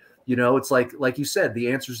take. You know, it's like you said, the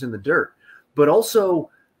answer's in the dirt. But also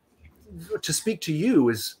to speak to you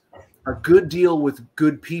is a good deal with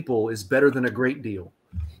good people is better than a great deal.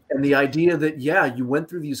 And the idea that, yeah, you went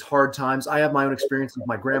through these hard times. I have my own experience with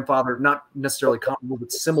my grandfather, not necessarily comparable,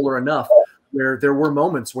 but similar enough, where there were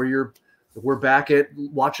moments where we're back at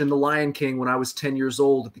watching The Lion King when I was 10 years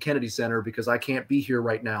old at the Kennedy Center because I can't be here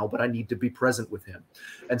right now, but I need to be present with him.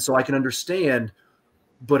 And so I can understand.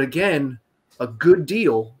 But again, a good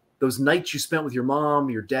deal, those nights you spent with your mom,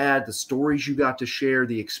 your dad, the stories you got to share,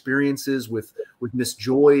 the experiences with Miss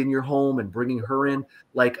Joy in your home and bringing her in,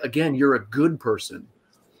 like, again, you're a good person.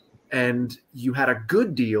 And you had a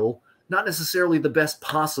good deal, not necessarily the best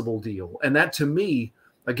possible deal. And that, to me,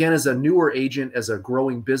 again, as a newer agent, as a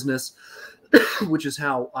growing business, which is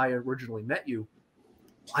how I originally met you,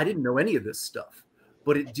 I didn't know any of this stuff.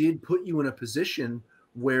 But it did put you in a position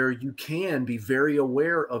where you can be very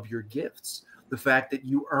aware of your gifts, the fact that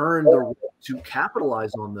you earn the right to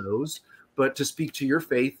capitalize on those. But to speak to your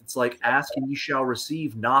faith, it's like, ask and ye shall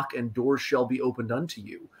receive, knock and doors shall be opened unto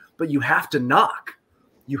you. But you have to knock.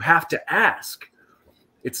 You have to ask.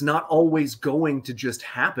 It's not always going to just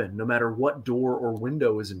happen, no matter what door or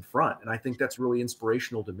window is in front. And I think that's really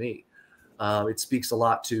inspirational to me. It speaks a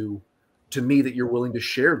lot to me that you're willing to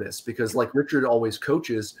share this, because like Richard always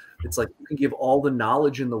coaches, it's like you can give all the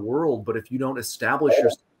knowledge in the world, but if you don't establish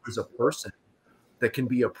yourself as a person that can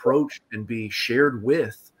be approached and be shared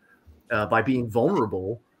with by being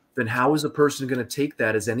vulnerable, then how is a person going to take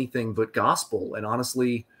that as anything but gospel? And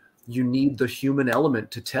honestly, you need the human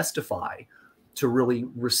element to testify, to really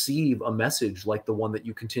receive a message like the one that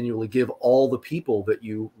you continually give all the people that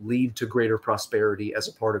you lead to greater prosperity as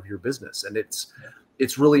a part of your business. And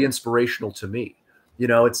it's really inspirational to me. You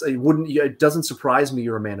know, it doesn't surprise me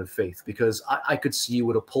you're a man of faith, because I could see you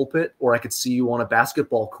at a pulpit, or I could see you on a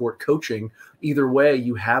basketball court coaching. Either way,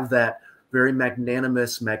 you have that very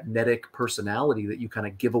magnanimous, magnetic personality that you kind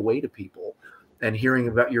of give away to people. And hearing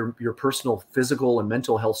about your personal physical and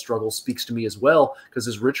mental health struggles speaks to me as well, because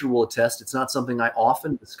as Richard will attest, it's not something I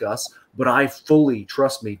often discuss, but I fully,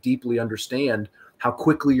 trust me, deeply understand how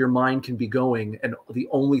quickly your mind can be going. And the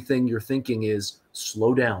only thing you're thinking is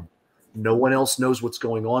slow down. No one else knows what's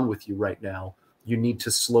going on with you right now. You need to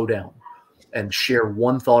slow down and share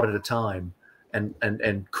one thought at a time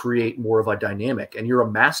and create more of a dynamic. And you're a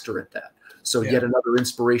master at that. So yet another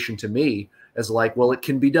inspiration to me as like, well, it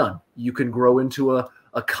can be done. You can grow into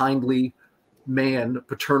a kindly man,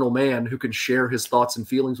 paternal man who can share his thoughts and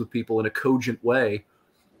feelings with people in a cogent way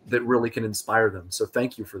that really can inspire them. So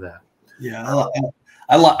thank you for that. Yeah.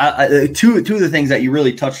 I two of the things that you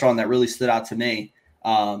really touched on that really stood out to me,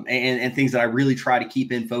 and things that I really try to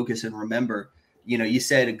keep in focus and remember. You know, you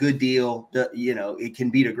said a good deal, you know, it can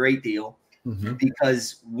beat a great deal,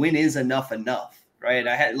 because when is enough enough? Right.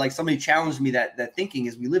 I had, like, somebody challenged me that thinking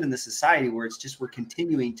is we live in this society where it's just, we're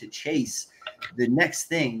continuing to chase the next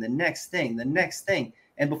thing, the next thing, the next thing.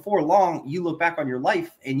 And before long, you look back on your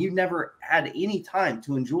life and you never had any time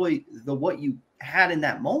to enjoy what you had in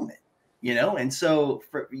that moment, you know? And so,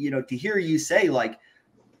 to hear you say, like,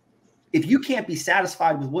 if you can't be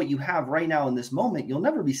satisfied with what you have right now in this moment, you'll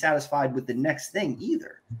never be satisfied with the next thing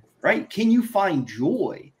either. Right. Can you find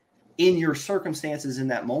joy in your circumstances in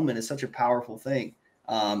that moment is such a powerful thing,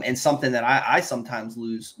 and something that I sometimes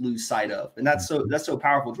lose sight of. And that's so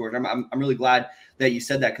powerful, George. I'm really glad that you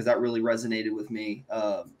said that, because that really resonated with me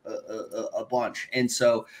a bunch. And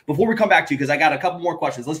so before we come back to you, because I got a couple more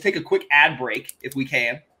questions, let's take a quick ad break if we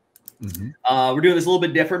can. We're doing this a little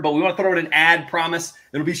bit different, but we want to throw in an ad. Promise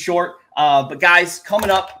it'll be short. But guys, coming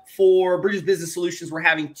up for Bridges Business Solutions, we're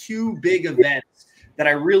having 2 big events that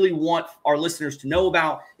I really want our listeners to know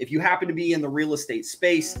about. If you happen to be in the real estate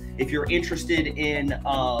space, if you're interested in,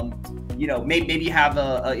 maybe you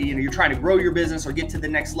have you're trying to grow your business or get to the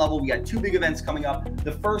next level, we got 2 big events coming up.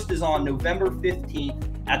 The first is on November 15th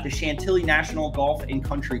at the Chantilly National Golf and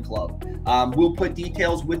Country Club. We'll put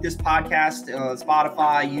details with this podcast,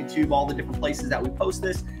 Spotify, YouTube, all the different places that we post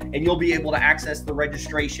this, and you'll be able to access the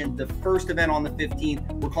registration. The first event on the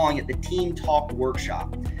 15th, we're calling it the Team Talk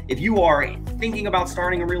Workshop. If you are thinking about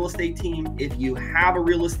starting a real estate team, if you have a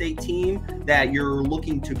real estate team that you're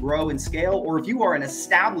looking to grow and scale, or if you are an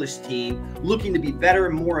established team looking to be better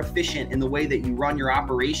and more efficient in the way that you run your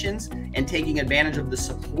operations and taking advantage of the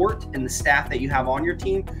support and the staff that you have on your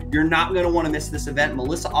team, you're not going to want to miss this event.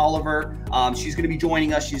 Melissa Oliver, she's going to be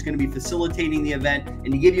joining us. She's going to be facilitating the event.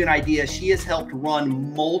 And to give you an idea, she has helped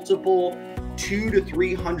run multiple $200 to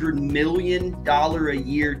 $300 million a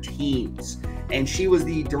year teams. And she was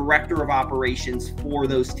the director of operations for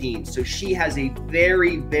those teams. So she has a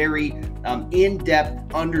very, very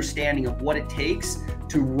in-depth understanding of what it takes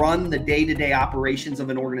to run the day-to-day operations of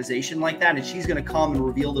an organization like that. And she's going to come and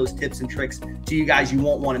reveal those tips and tricks to you guys. You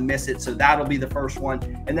won't want to miss it. So that'll be the first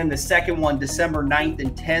one. And then the second one, December 9th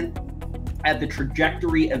and 10th, at the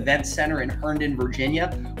Trajectory Event Center in Herndon, Virginia.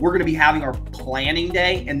 We're going to be having our planning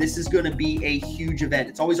day, and this is going to be a huge event.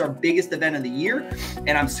 It's always our biggest event of the year,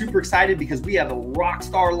 and I'm super excited because we have a rock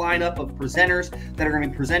star lineup of presenters that are going to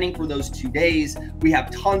be presenting for those 2 days. We have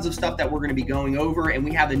tons of stuff that we're going to be going over, and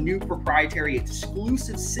we have a new proprietary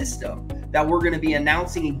exclusive system that we're going to be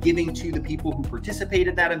announcing and giving to the people who participated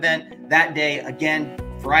in that event that day. Again,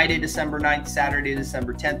 Friday, December 9th, Saturday,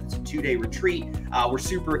 December 10th. It's a 2-day retreat. We're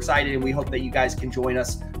super excited, and we hope that you guys can join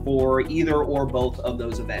us for either or both of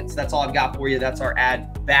those events. That's all I've got for you. That's our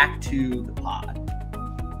ad. Back to the pod.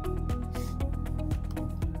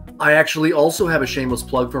 I actually also have a shameless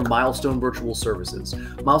plug for Milestone Virtual Services.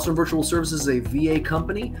 Milestone Virtual Services is a VA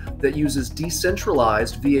company that uses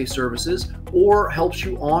decentralized VA services or helps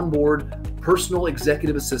you onboard personal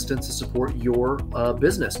executive assistants to support your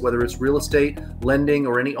business, whether it's real estate, lending,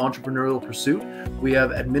 or any entrepreneurial pursuit. We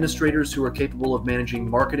have administrators who are capable of managing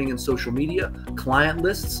marketing and social media, client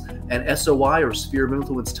lists, and SOI or sphere of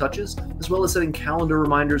influence touches, as well as setting calendar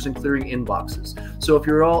reminders and clearing inboxes. So if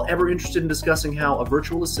you're all ever interested in discussing how a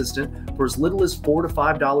virtual assistant for as little as $4 to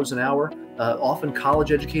 $5 an hour, often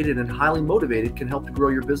college educated and highly motivated, can help to grow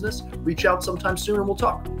your business, reach out sometime soon and we'll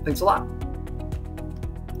talk. Thanks a lot.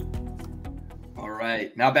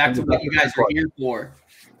 Right. Now back to what you guys are here for.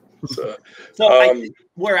 So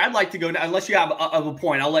where I'd like to go, unless you have a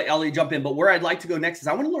point, I'll let you jump in. But where I'd like to go next is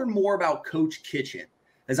I want to learn more about Coach Kitchen,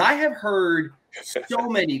 as I have heard so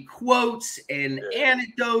many quotes and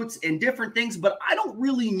anecdotes and different things, but I don't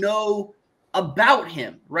really know about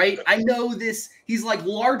him. Right? I know this. He's like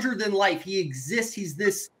larger than life. He exists. He's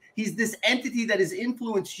this entity that has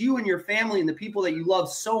influenced you and your family and the people that you love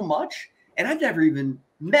so much. And I've never even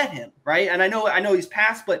met him, right? And I know he's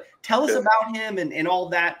passed, but tell us about him and all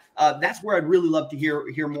that. That's where I'd really love to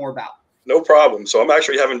hear more about. No problem. So I'm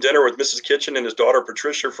actually having dinner with Mrs. Kitchen and his daughter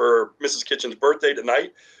Patricia for Mrs. Kitchen's birthday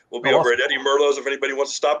tonight. We'll be over at Eddie Merlot's. If anybody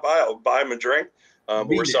wants to stop by, I'll buy him a drink. But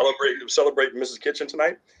we're celebrating Mrs. Kitchen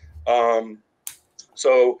tonight.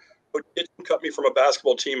 So Coach Kitchen cut me from a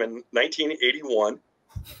basketball team in 1981.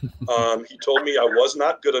 He told me I was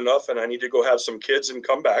not good enough and I need to go have some kids and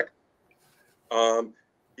come back.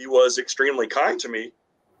 He was extremely kind to me,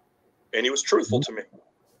 and he was truthful to me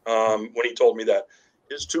when he told me that.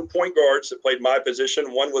 His 2 point guards that played my position,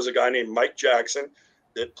 one was a guy named Mike Jackson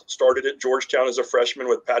that started at Georgetown as a freshman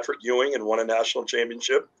with Patrick Ewing and won a national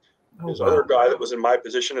championship. Other guy that was in my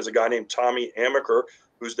position is a guy named Tommy Amaker,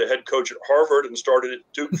 who's the head coach at Harvard and started at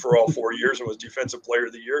Duke for all 4 years and was Defensive Player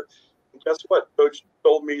of the Year. And guess what? Coach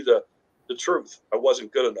told me the truth. I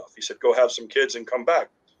wasn't good enough. He said, go have some kids and come back.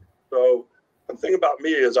 So the thing about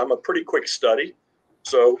me is I'm a pretty quick study.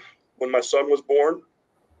 So when my son was born,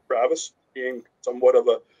 Travis, being somewhat of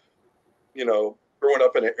a, growing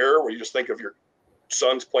up in an era where you just think of your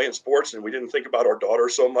sons playing sports and we didn't think about our daughter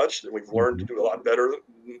so much, that we've learned to do a lot better,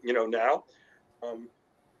 now.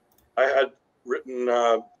 I had written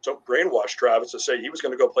brainwashed Travis to say he was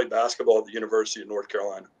going to go play basketball at the University of North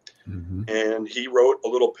Carolina. And he wrote a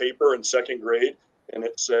little paper in 2nd grade and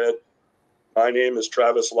it said, my name is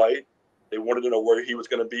Travis Light. They wanted to know where he was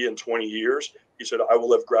going to be in 20 years. He said, I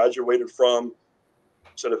will have graduated from,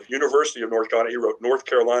 instead of University of North Carolina, he wrote North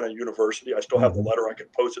Carolina University. I still have the letter. I can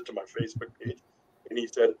post it to my Facebook page. And he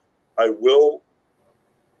said, I will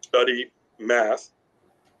study math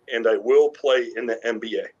and I will play in the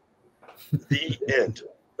NBA. The end.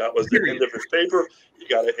 That was the end of his paper. He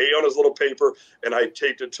got an A on his little paper, and I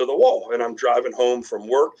taped it to the wall. And I'm driving home from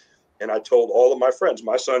work, and I told all of my friends,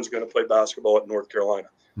 my son's going to play basketball at North Carolina.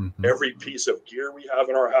 Every piece of gear we have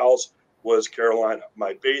in our house was Carolina.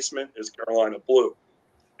 My basement is Carolina blue.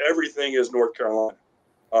 Everything is North Carolina.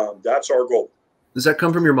 That's our goal. Does that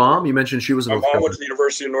come from your mom? You mentioned she was in North Carolina. My mom went to the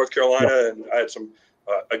University of North Carolina, and I had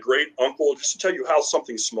a great uncle. Just to tell you how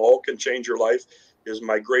something small can change your life is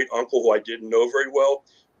my great uncle, who I didn't know very well,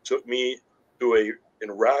 took me to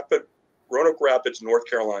Roanoke Rapids, North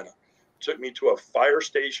Carolina. Took me to a fire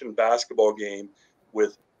station basketball game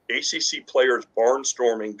with ACC players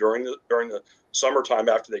barnstorming during the summertime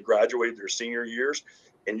after they graduated their senior years.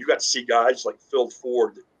 And you got to see guys like Phil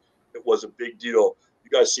Ford. It was a big deal.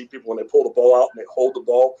 You guys see people when they pull the ball out and they hold the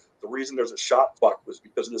ball. The reason there's a shot clock was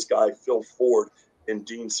because of this guy, Phil Ford, and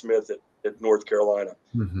Dean Smith at North Carolina.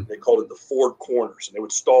 They called it the Ford Corners, and they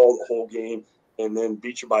would stall the whole game and then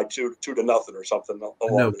beat you by 2-0 or something.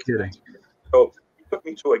 No kidding. So he took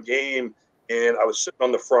me to a game, and I was sitting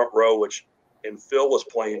on the front row, and Phil was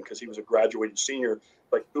playing because he was a graduated senior,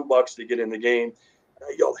 like $2 to get in the game. And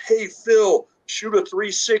I yelled, "Hey, Phil, shoot a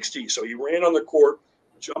 360." So he ran on the court,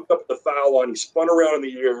 jumped up the foul line, he spun around in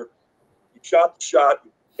the air, he shot the shot,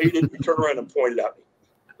 made it, he turned around and pointed at me.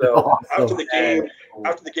 So Awesome. after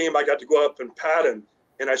the game, I got to go up and pat him,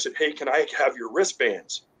 and I said, "Hey, can I have your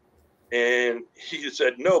wristbands?" And he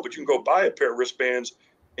said, "No, but you can go buy a pair of wristbands,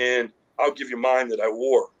 and I'll give you mine that I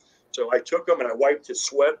wore." So I took them and I wiped his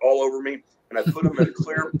sweat all over me, and I put them in a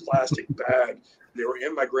clear plastic bag. They were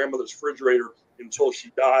in my grandmother's refrigerator until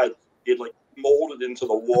she died. It like molded into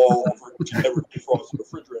the wall of her, she never defrosted the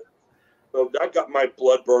refrigerator. So that got my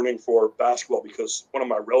blood burning for basketball because one of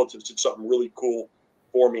my relatives did something really cool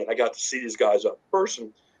for me, and I got to see these guys up in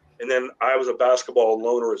person. And then I was a basketball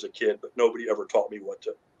loner as a kid, but nobody ever taught me what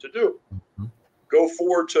to do. Mm-hmm. Go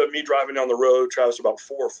forward to me driving down the road, Travis, about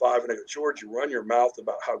 4 or 5, and I go, "George, you run your mouth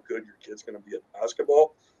about how good your kid's going to be at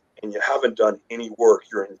basketball, and you haven't done any work.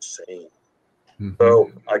 You're insane." Mm-hmm.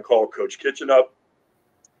 So I call Coach Kitchen up,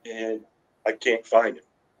 and I can't find him.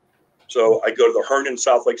 So I go to the Herndon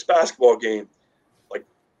South Lakes basketball game like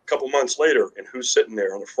a couple months later, and who's sitting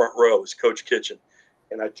there on the front row is Coach Kitchen.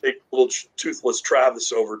 And I take little toothless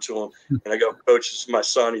Travis over to him, and I go, "Coach, this is my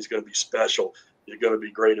son. He's going to be special. He's going to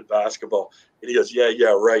be great at basketball." And he goes,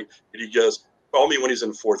 yeah, right. And he goes, "Call me when he's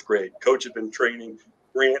in 4th grade. Coach had been training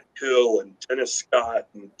Grant Hill and Dennis Scott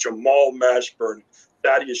and Jamal Mashburn,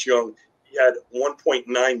 Thaddeus Young. He had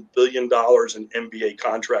 $1.9 billion in NBA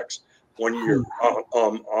contracts one year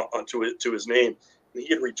to his name. And he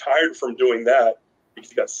had retired from doing that because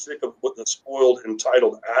he got sick of what the spoiled,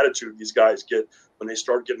 entitled attitude these guys get when they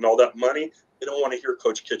start getting all that money. They don't want to hear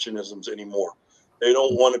Coach Kitchenisms anymore. They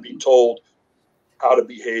don't want to be told how to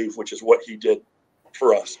behave, which is what he did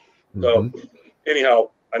for us." So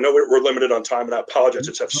anyhow, I know we're limited on time, and I apologize.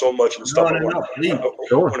 I just have so much and stuff I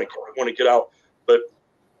want to get out. But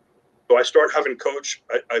so I start having Coach.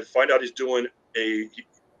 I find out he's doing a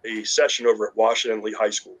session over at Washington Lee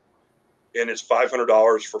High School, and it's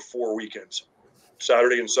 $500 for 4 weekends,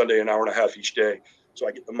 Saturday and Sunday, an hour and a half each day. So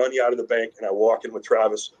I get the money out of the bank, and I walk in with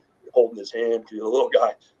Travis, holding his hand because he's a little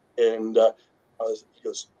guy, and he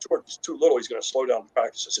goes, "George, he's too little. He's going to slow down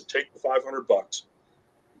practice." I said, "Take the $500.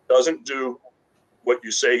 He doesn't do what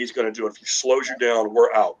you say he's going to do. If he slows you down,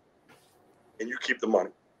 we're out, and you keep the money."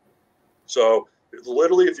 So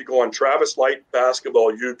literally, if you go on Travis Light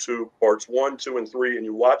Basketball YouTube parts 1, 2, and 3, and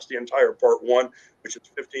you watch the entire part 1, which is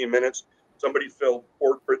 15 minutes, somebody filmed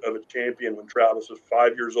Portrait of a Champion when Travis was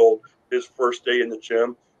 5 years old, his first day in the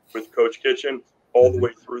gym with Coach Kitchen, all the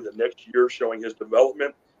way through the next year, showing his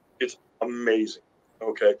development. It's amazing,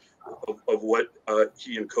 okay, of what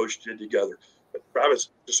he and Coach did together. But Travis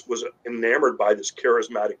just was enamored by this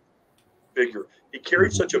charismatic figure. He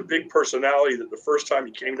carried such a big personality that the first time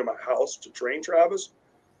he came to my house to train Travis,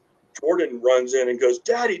 Jordan runs in and goes,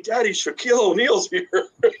 Daddy, Shaquille O'Neal's here."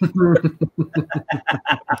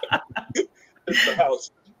 It's the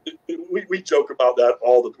house. We joke about that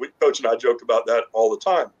Coach and I joke about that all the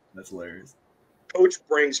time. That's hilarious. Coach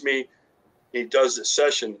brings me, he does this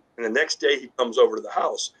session, and the next day he comes over to the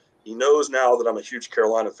house. He knows now that I'm a huge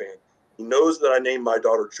Carolina fan. He knows that I named my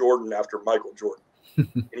daughter Jordan after Michael Jordan.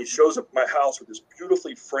 And he shows up at my house with this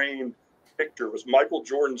beautifully framed picture. It was Michael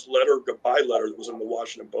Jordan's goodbye letter that was in the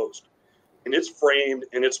Washington Post. And it's framed,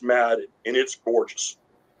 and it's matted, and it's gorgeous.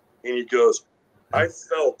 And he goes, "I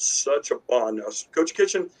felt such a bond." Now, Coach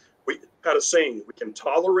Kitchen, we had a saying, we can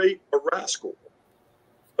tolerate a rascal,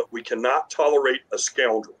 but we cannot tolerate a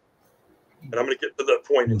scoundrel. And I'm going to get to that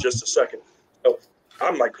point in just a second. So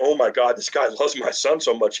I'm like, oh my God, this guy loves my son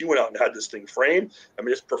so much. He went out and had this thing framed. I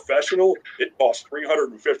mean, it's professional. It costs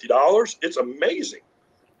 $350. It's amazing.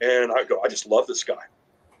 And I go, I just love this guy.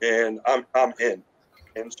 And I'm in.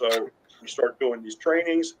 And so we start doing these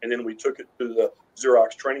trainings, and then we took it to the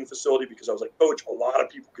Xerox training facility because I was like, Coach, a lot of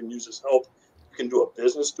people can use this help. You can do a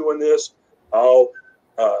business doing this.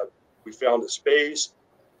 We found a space.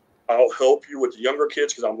 I'll help you with the younger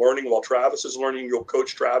kids because I'm learning while Travis is learning. You'll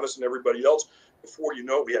coach Travis and everybody else. Before you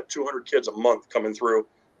know it, we have 200 kids a month coming through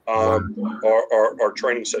our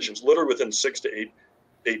training sessions, literally within 6 to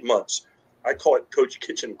 8 months. I call it Coach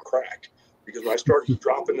Kitchen crack because when I start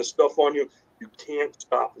dropping this stuff on you, you can't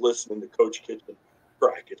stop listening to Coach Kitchen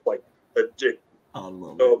crack. It's like addictive. I'm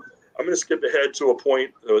going to skip ahead to a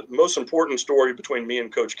point. The most important story between me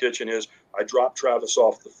and Coach Kitchen is I dropped Travis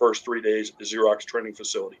off the first 3 days at the Xerox training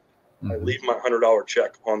facility. I leave my $100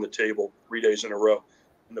 check on the table 3 days in a row.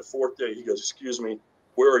 And the 4th day, he goes, "Excuse me,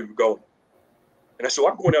 where are you going?" And I said,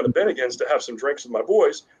 "Well, I'm going down to Bennigan's to have some drinks with my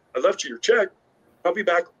boys. I left you your check. I'll be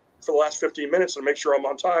back for the last 15 minutes to make sure I'm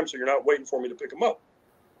on time so you're not waiting for me to pick them up."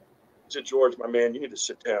 He said, "George, my man, you need to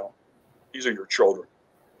sit down. These are your children.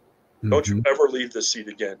 Don't you ever leave this seat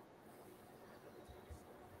again.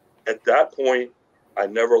 At that point, I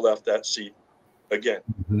never left that seat again.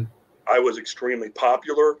 I was extremely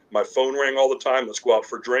popular. My phone rang all the time. Let's go out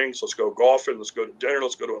for drinks. Let's go golfing. Let's go to dinner.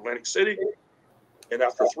 Let's go to Atlantic City. And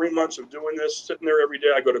after 3 months of doing this, sitting there every day,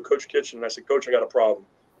 I go to Coach Kitchen and I said, Coach, I got a problem.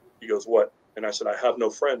 He goes, what? And I said, I have no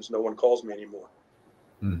friends. No one calls me anymore.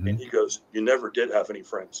 And he goes, you never did have any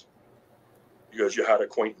friends. He goes, you had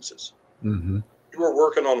acquaintances. You were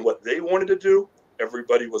working on what they wanted to do.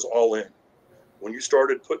 Everybody was all in. When you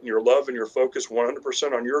started putting your love and your focus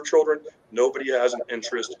 100% on your children, nobody has an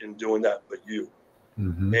interest in doing that but you.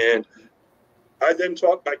 And I then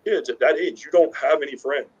taught my kids at that age, you don't have any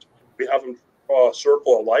friends. We have them draw a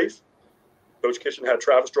circle of life. Coach Kitchen had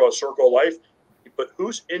Travis draw a circle of life. But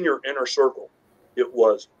who's in your inner circle? It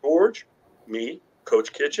was George, me,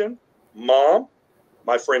 Coach Kitchen, Mom,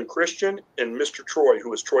 my friend Christian, and Mr. Troy, who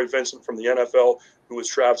was Troy Vincent from the NFL, who was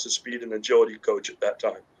Travis's speed and agility coach at that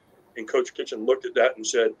time. And Coach Kitchen looked at that and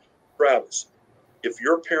said, Travis, if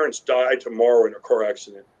your parents die tomorrow in a car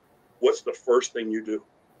accident, what's the first thing you do?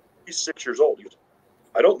 He's 6 years old. He goes,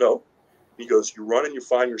 I don't know. He goes, you run and you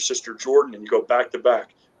find your sister Jordan and you go back to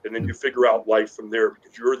back. And then you figure out life from there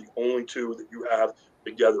because you're the only two that you have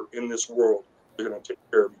together in this world that are going to take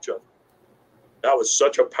care of each other. That was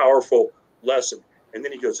such a powerful lesson. And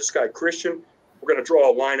then he goes, this guy, Christian, we're going to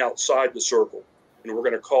draw a line outside the circle and we're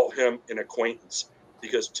going to call him an acquaintance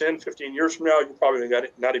because 10, 15 years from now, you're probably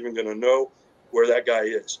not even going to know where that guy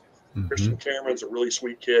is. Christian Cameron's a really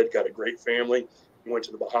sweet kid, got a great family. He went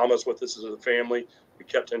to the Bahamas with us as a family. We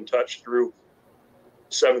kept in touch through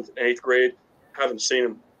 7th and 8th grade. Haven't seen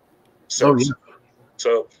him since.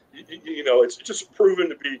 So, you know, it's just proven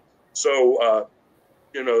to be so,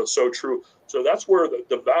 so true. So that's where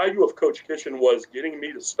the value of Coach Kitchen was getting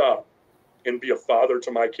me to stop and be a father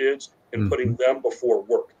to my kids and putting them before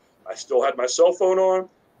work. I still had my cell phone on,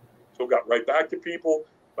 still got right back to people,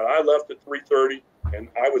 but I left at 3:30 and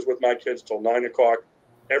I was with my kids till 9 o'clock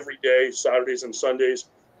every day, Saturdays and Sundays.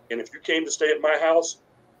 And if you came to stay at my house,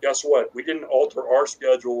 guess what? We didn't alter our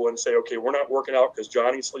schedule and say, okay, we're not working out because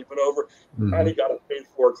Johnny's sleeping over. Johnny got a paid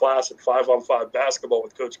for class at 5-on-5 basketball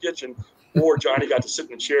with Coach Kitchen, or Johnny got to sit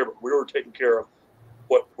in the chair, but we were taking care of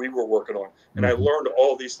what we were working on. And I learned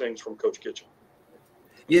all these things from Coach Kitchen.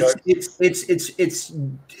 It's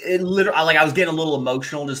literally like I was getting a little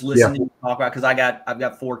emotional just listening to you talk about because I've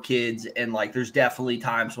got 4 kids and like there's definitely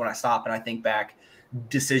times when I stop and I think back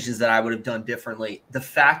decisions that I would have done differently. The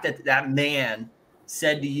fact that that man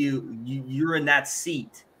said to you, you're in that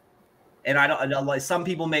seat. And I don't like some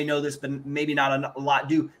people may know this, but maybe not a lot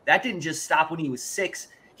do. That didn't just stop when he was 6.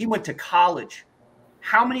 He went to college.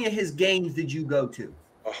 How many of his games did you go to?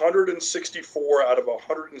 164 out of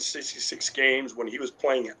 166 games when he was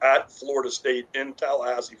playing at Florida State in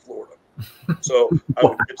Tallahassee, Florida. So I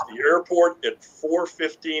would get to the airport at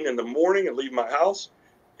 4:15 in the morning and leave my house,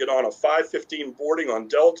 get on a 5:15 boarding on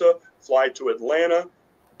Delta, fly to Atlanta,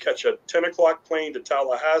 catch a 10 o'clock plane to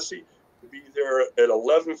Tallahassee, be there at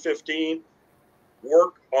 11:15,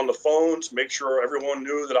 work on the phones, make sure everyone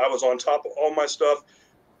knew that I was on top of all my stuff,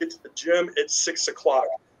 get to the gym at 6 o'clock.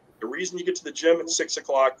 The reason you get to the gym at 6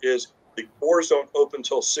 o'clock is the doors don't open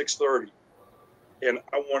until 6:30. And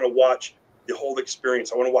I want to watch the whole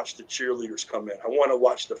experience. I want to watch the cheerleaders come in. I want to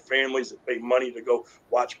watch the families that pay money to go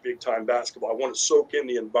watch big time basketball. I want to soak in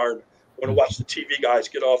the environment. I want to watch the TV guys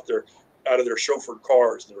get out of their chauffeured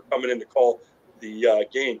cars that are coming in to call the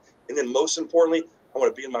game. And then most importantly, I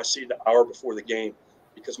want to be in my seat an hour before the game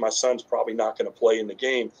because my son's probably not going to play in the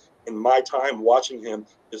game. And my time watching him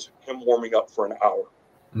is him warming up for an hour.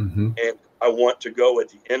 And I want to go at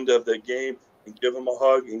the end of the game and give him a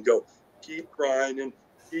hug and go, keep grinding,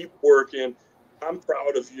 keep working. I'm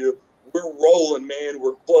proud of you. We're rolling, man.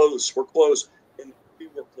 We're close. We're close. And we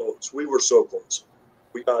were close. We were so close.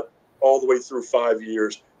 We got all the way through 5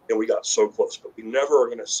 years and we got so close. But we never are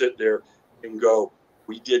going to sit there and go,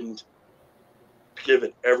 we didn't give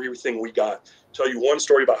it everything we got. Tell you one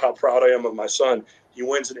story about how proud I am of my son. He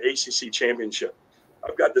wins an ACC championship.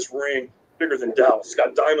 I've got this ring bigger than Dallas. It's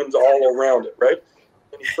got diamonds all around it, right?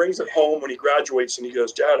 And he brings it home when he graduates and he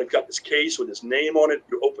goes, Dad, I've got this case with his name on it.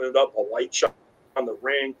 You open it up, a light shine on the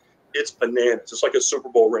ring. It's bananas. It's like a Super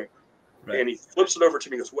Bowl ring. Right. And he flips it over to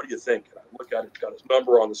me and goes, what do you think? And I look at it. It's got his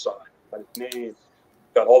number on the side, got his name,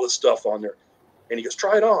 got all this stuff on there. And he goes,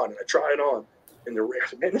 try it on. And I try it on. And the ring,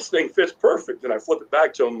 man, this thing fits perfect. And I flip it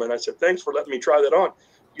back to him and I said, thanks for letting me try that on.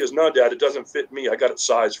 He goes, no, Dad, it doesn't fit me. I got it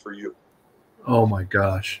sized for you. Oh my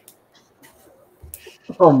gosh.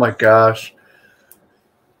 Oh my gosh.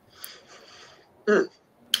 For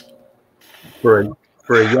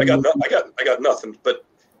a young I got nothing, but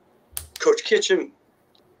Coach Kitchen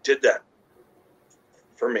did that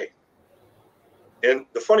for me. And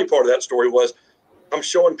the funny part of that story was I'm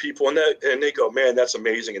showing people and they go, man, that's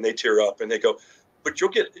amazing. And they tear up and they go, but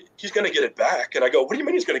he's going to get it back. And I go, what do you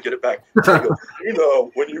mean he's going to get it back? And I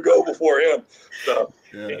go, when you go before him. So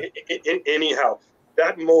anyhow,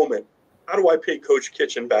 that moment, how do I pay Coach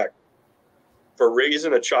Kitchen back for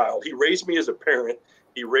raising a child? He raised me as a parent.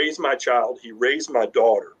 He raised my child. He raised my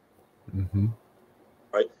daughter. Mm-hmm.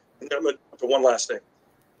 Right. And then I'm going to one last thing.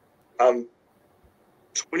 I'm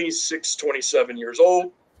 26, 27 years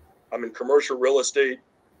old. I'm in commercial real estate.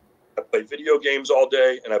 I play video games all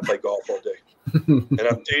day and I play golf all day. And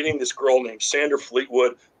I'm dating this girl named Sandra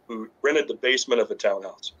Fleetwood who rented the basement of a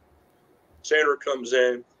townhouse. Sandra comes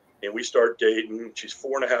in and we start dating. She's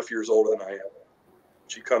 4.5 years older than I am.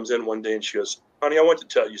 She comes in one day and she goes, honey, I want to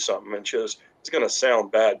tell you something. And she goes, it's going to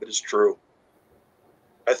sound bad, but it's true.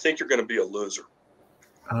 I think you're going to be a loser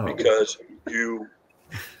because you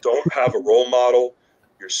don't have a role model.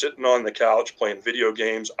 You're sitting on the couch playing video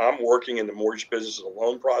games. I'm working in the mortgage business as a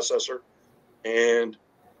loan processor. And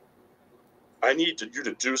I need you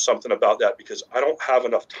to do something about that because I don't have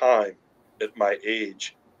enough time at my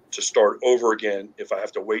age to start over again if I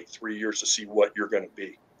have to wait 3 years to see what you're going to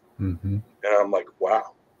be. Mm-hmm. And I'm like,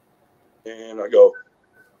 wow. And I go,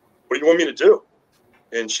 what do you want me to do?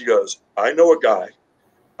 And she goes, I know a guy.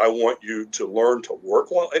 I want you to learn to work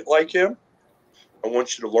like him. I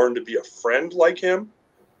want you to learn to be a friend like him.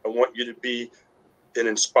 I want you to be an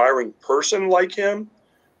inspiring person like him.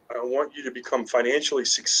 I want you to become financially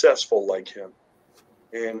successful like him.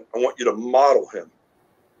 And I want you to model him.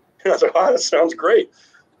 And I was like, oh, that sounds great.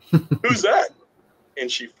 Who's that? And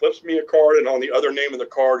she flips me a card, and on the other name of the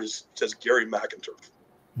card says Gary McInturf.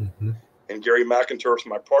 Mm-hmm. And Gary McInturf's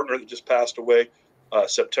my partner that just passed away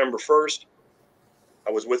September 1st.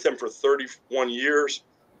 I was with him for 31 years.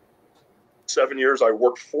 7 years I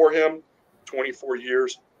worked for him. 24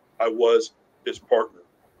 years I was his partner.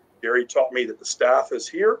 Gary taught me that the staff is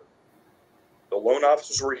here, the loan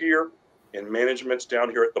officers were here, and management's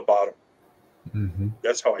down here at the bottom. Mm-hmm.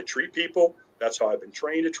 That's how I treat people. That's how I've been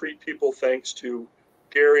trained to treat people, thanks to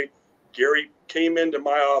Gary. Gary came into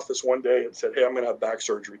my office one day and said, hey, I'm going to have back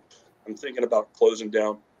surgery. I'm thinking about closing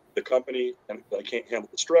down the company, and I can't handle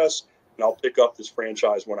the stress, and I'll pick up this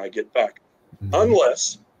franchise when I get back. Mm-hmm.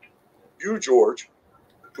 Unless you, George,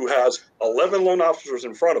 who has 11 loan officers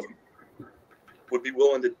in front of him, would be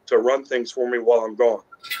willing to run things for me while I'm gone.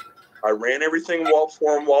 I ran everything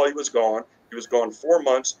for him while he was gone. He was gone 4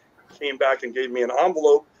 months, came back and gave me an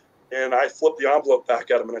envelope, and I flipped the envelope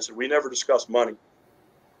back at him, and I said, we never discussed money.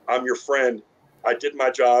 I'm your friend. I did my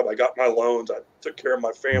job. I got my loans. I took care of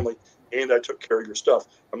my family, and I took care of your stuff.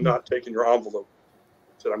 I'm not taking your envelope.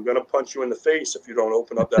 I said, I'm going to punch you in the face if you don't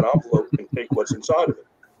open up that envelope and take what's inside of it.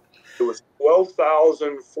 It was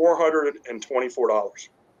 $12,424.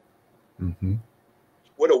 Mm-hmm.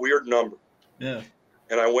 What a weird number. Yeah.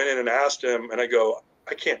 And I went in and asked him, and I go,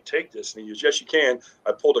 I can't take this. And he goes, yes, you can.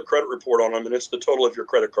 I pulled a credit report on him, and it's the total of your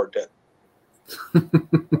credit card debt.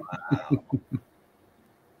 Wow.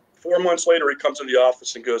 4 months later, he comes into the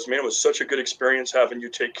office and goes, man, it was such a good experience having you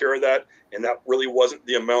take care of that. And that really wasn't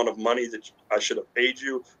the amount of money that I should have paid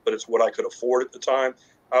you, but it's what I could afford at the time.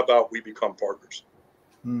 How about we become partners?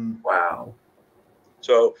 Wow.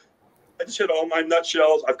 So I just hit all my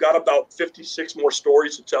nutshells. I've got about 56 more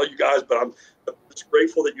stories to tell you guys, but I'm just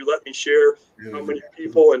grateful that you let me share how many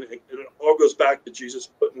people, and it all goes back to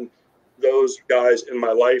Jesus putting those guys in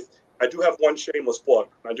my life. I do have one shameless plug.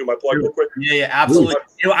 Can I do my plug real quick? Yeah, absolutely.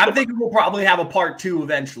 I'm thinking we'll probably have a part 2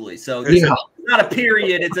 eventually. So it's not a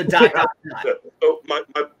period, it's a dot. So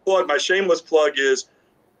my shameless plug is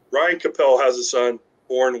Ryan Capel has a son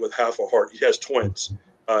born with half a heart. He has twins,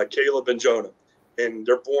 Caleb and Jonah. And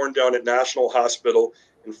they're born down at National Hospital.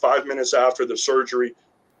 And 5 minutes after the surgery,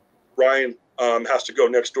 Ryan has to go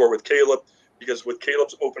next door with Caleb, because with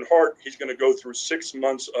Caleb's open heart, he's going to go through 6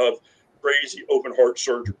 months of crazy open heart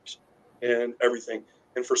surgeries and everything.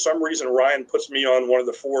 And for some reason, Ryan puts me on one of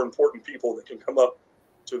the 4 important people that can come up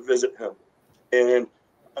to visit him. And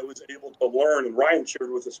I was able to learn, and Ryan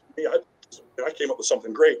shared with us, I came up with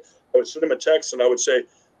something great. I would send him a text and I would say,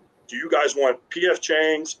 do you guys want P.F.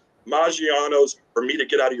 Chang's, Maggiano's, or me to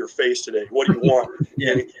get out of your face today? What do you want?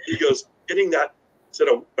 And he goes, getting that, said,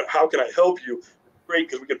 oh, how can I help you? Great,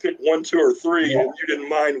 because we could pick 1, 2, or 3, and you didn't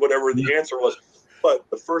mind whatever the answer was. But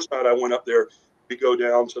the first night I went up there, we go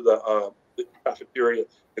down to the cafeteria,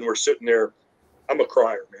 and we're sitting there. I'm a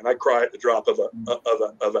crier, man. I cry at the drop of a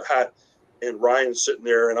hat. And Ryan's sitting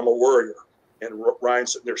there, and I'm a worrier. And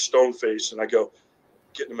Ryan's sitting there stone-faced, and I go,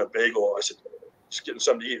 getting him a bagel. I said, just getting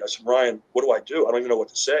something to eat. I said, Ryan, what do? I don't even know what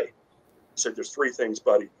to say. said, there's three things,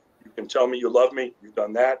 buddy. You can tell me you love me. You've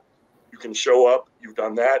done that. You can show up. You've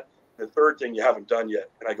done that. The third thing you haven't done yet.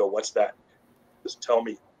 And I go, what's that? Just tell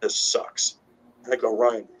me this sucks. And I go,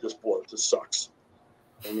 Ryan, this blows. This sucks.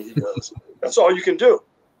 And he goes, that's all you can do.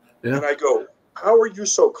 Yeah. And I go, how are you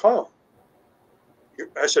so calm?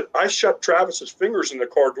 I said, I shut Travis's fingers in the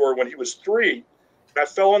car door when he was 3. And I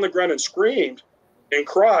fell on the ground and screamed and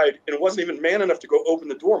cried and wasn't even man enough to go open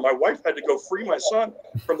the door. My wife had to go free my son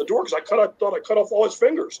from the door because I thought I cut off all his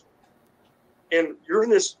fingers. And you're in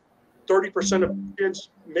this 30% of kids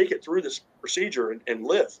make it through this procedure and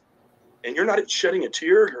live. And you're not shedding a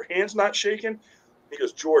tear. Your hand's not shaking. He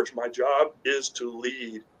goes, George, my job is to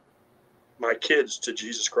lead my kids to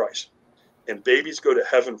Jesus Christ. And babies go to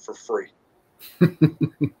heaven for free.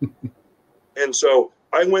 And so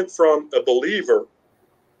I went from a believer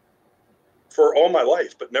for all my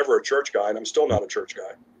life, but never a church guy, and I'm still not a church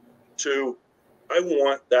guy, to I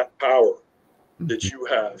want that power that you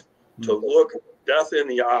have to look death in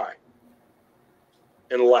the eye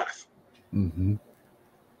and laugh. Mm-hmm.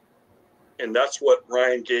 And that's what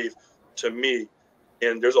Ryan gave to me.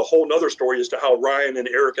 And there's a whole nother story as to how Ryan and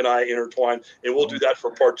Eric and I intertwined, and we'll do that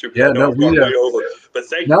for part 2. Yeah, no, way over. But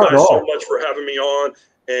thank you guys so much for having me on,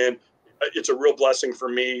 and it's a real blessing for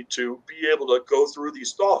me to be able to go through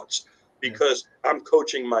these thoughts because I'm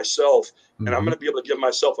coaching myself, and I'm going to be able to give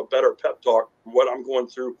myself a better pep talk from what I'm going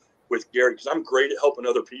through with Gary, because I'm great at helping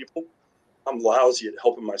other people. I'm lousy at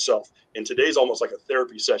helping myself, and today's almost like a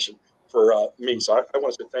therapy session for me. So I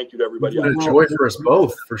want to say thank you to everybody. It's been a joy for us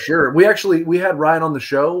both, for sure. We had Ryan on the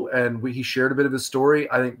show, and he shared a bit of his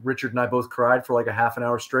story. I think Richard and I both cried for like a half an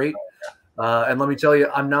hour straight. And let me tell you,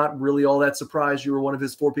 I'm not really all that surprised you were one of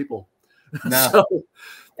his 4 people. No. So,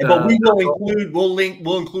 but we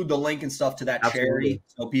will include the link and stuff to that charity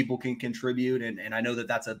so people can contribute. And I know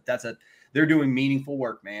that they're doing meaningful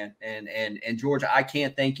work, man. And George, I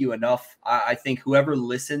can't thank you enough. I think whoever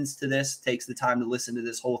listens to this, takes the time to listen to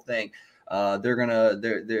this whole thing, they're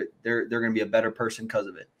gonna be a better person because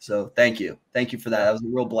of it. So thank you for that. That was a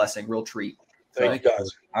real blessing, real treat. Thank you guys.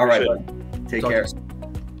 All right, buddy. Take care.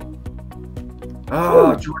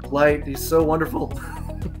 Oh, George Light, he's so wonderful.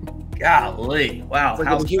 Golly. Wow. It's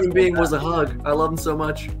like if a human being was a hug. I love him so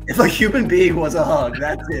much. If a human being was a hug,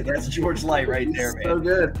 that's it. That's George Light right there, man. So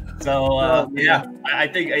good. So, yeah, I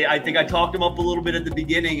think I talked him up a little bit at the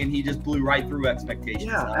beginning, and he just blew right through expectations.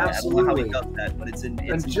 Yeah, absolutely. I don't know how he does that, but it's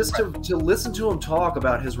and just to listen to him talk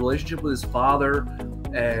about his relationship with his father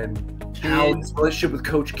and how his relationship with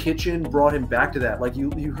Coach Kitchen brought him back to that. Like you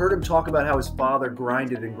heard him talk about how his father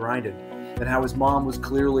grinded and how his mom was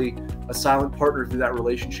clearly a silent partner through that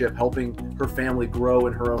relationship, helping her family grow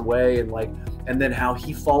in her own way, and then how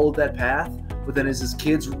he followed that path. But then as his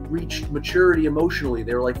kids reached maturity emotionally,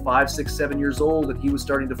 they were like 5, 6, 7 years old, and he was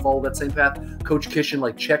starting to follow that same path. Coach Kitchen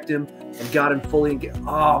checked him and got him fully.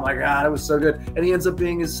 Oh my God, it was so good. And he ends up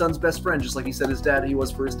being his son's best friend, just like he said he was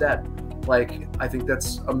for his dad. I think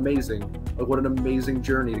that's amazing. What an amazing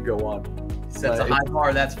journey to go on. Sets a high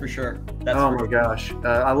bar, that's for sure. My gosh.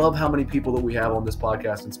 I love how many people that we have on this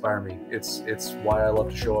podcast inspire me. It's why I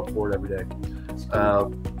love to show up for it every day.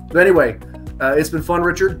 But anyway, it's been fun,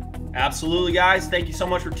 Richard. Absolutely, guys. Thank you so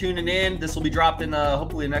much for tuning in. This will be dropped in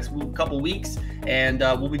hopefully the next couple weeks, and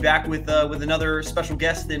we'll be back with another special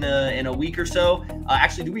guest in a week or so.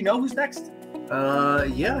 Actually, do we know who's next?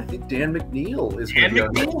 Yeah, I think Dan McNeil is going to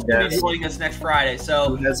be joining us next Friday.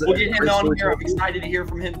 So we'll get him on here. I'm excited to hear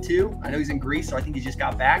from him too. I know he's in Greece, so I think he just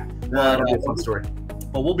got back. That'll be a fun story.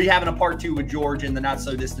 But we'll be having a part 2 with George in the not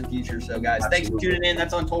so distant future. So guys, Thanks for tuning in.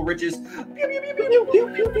 That's Untold Riches.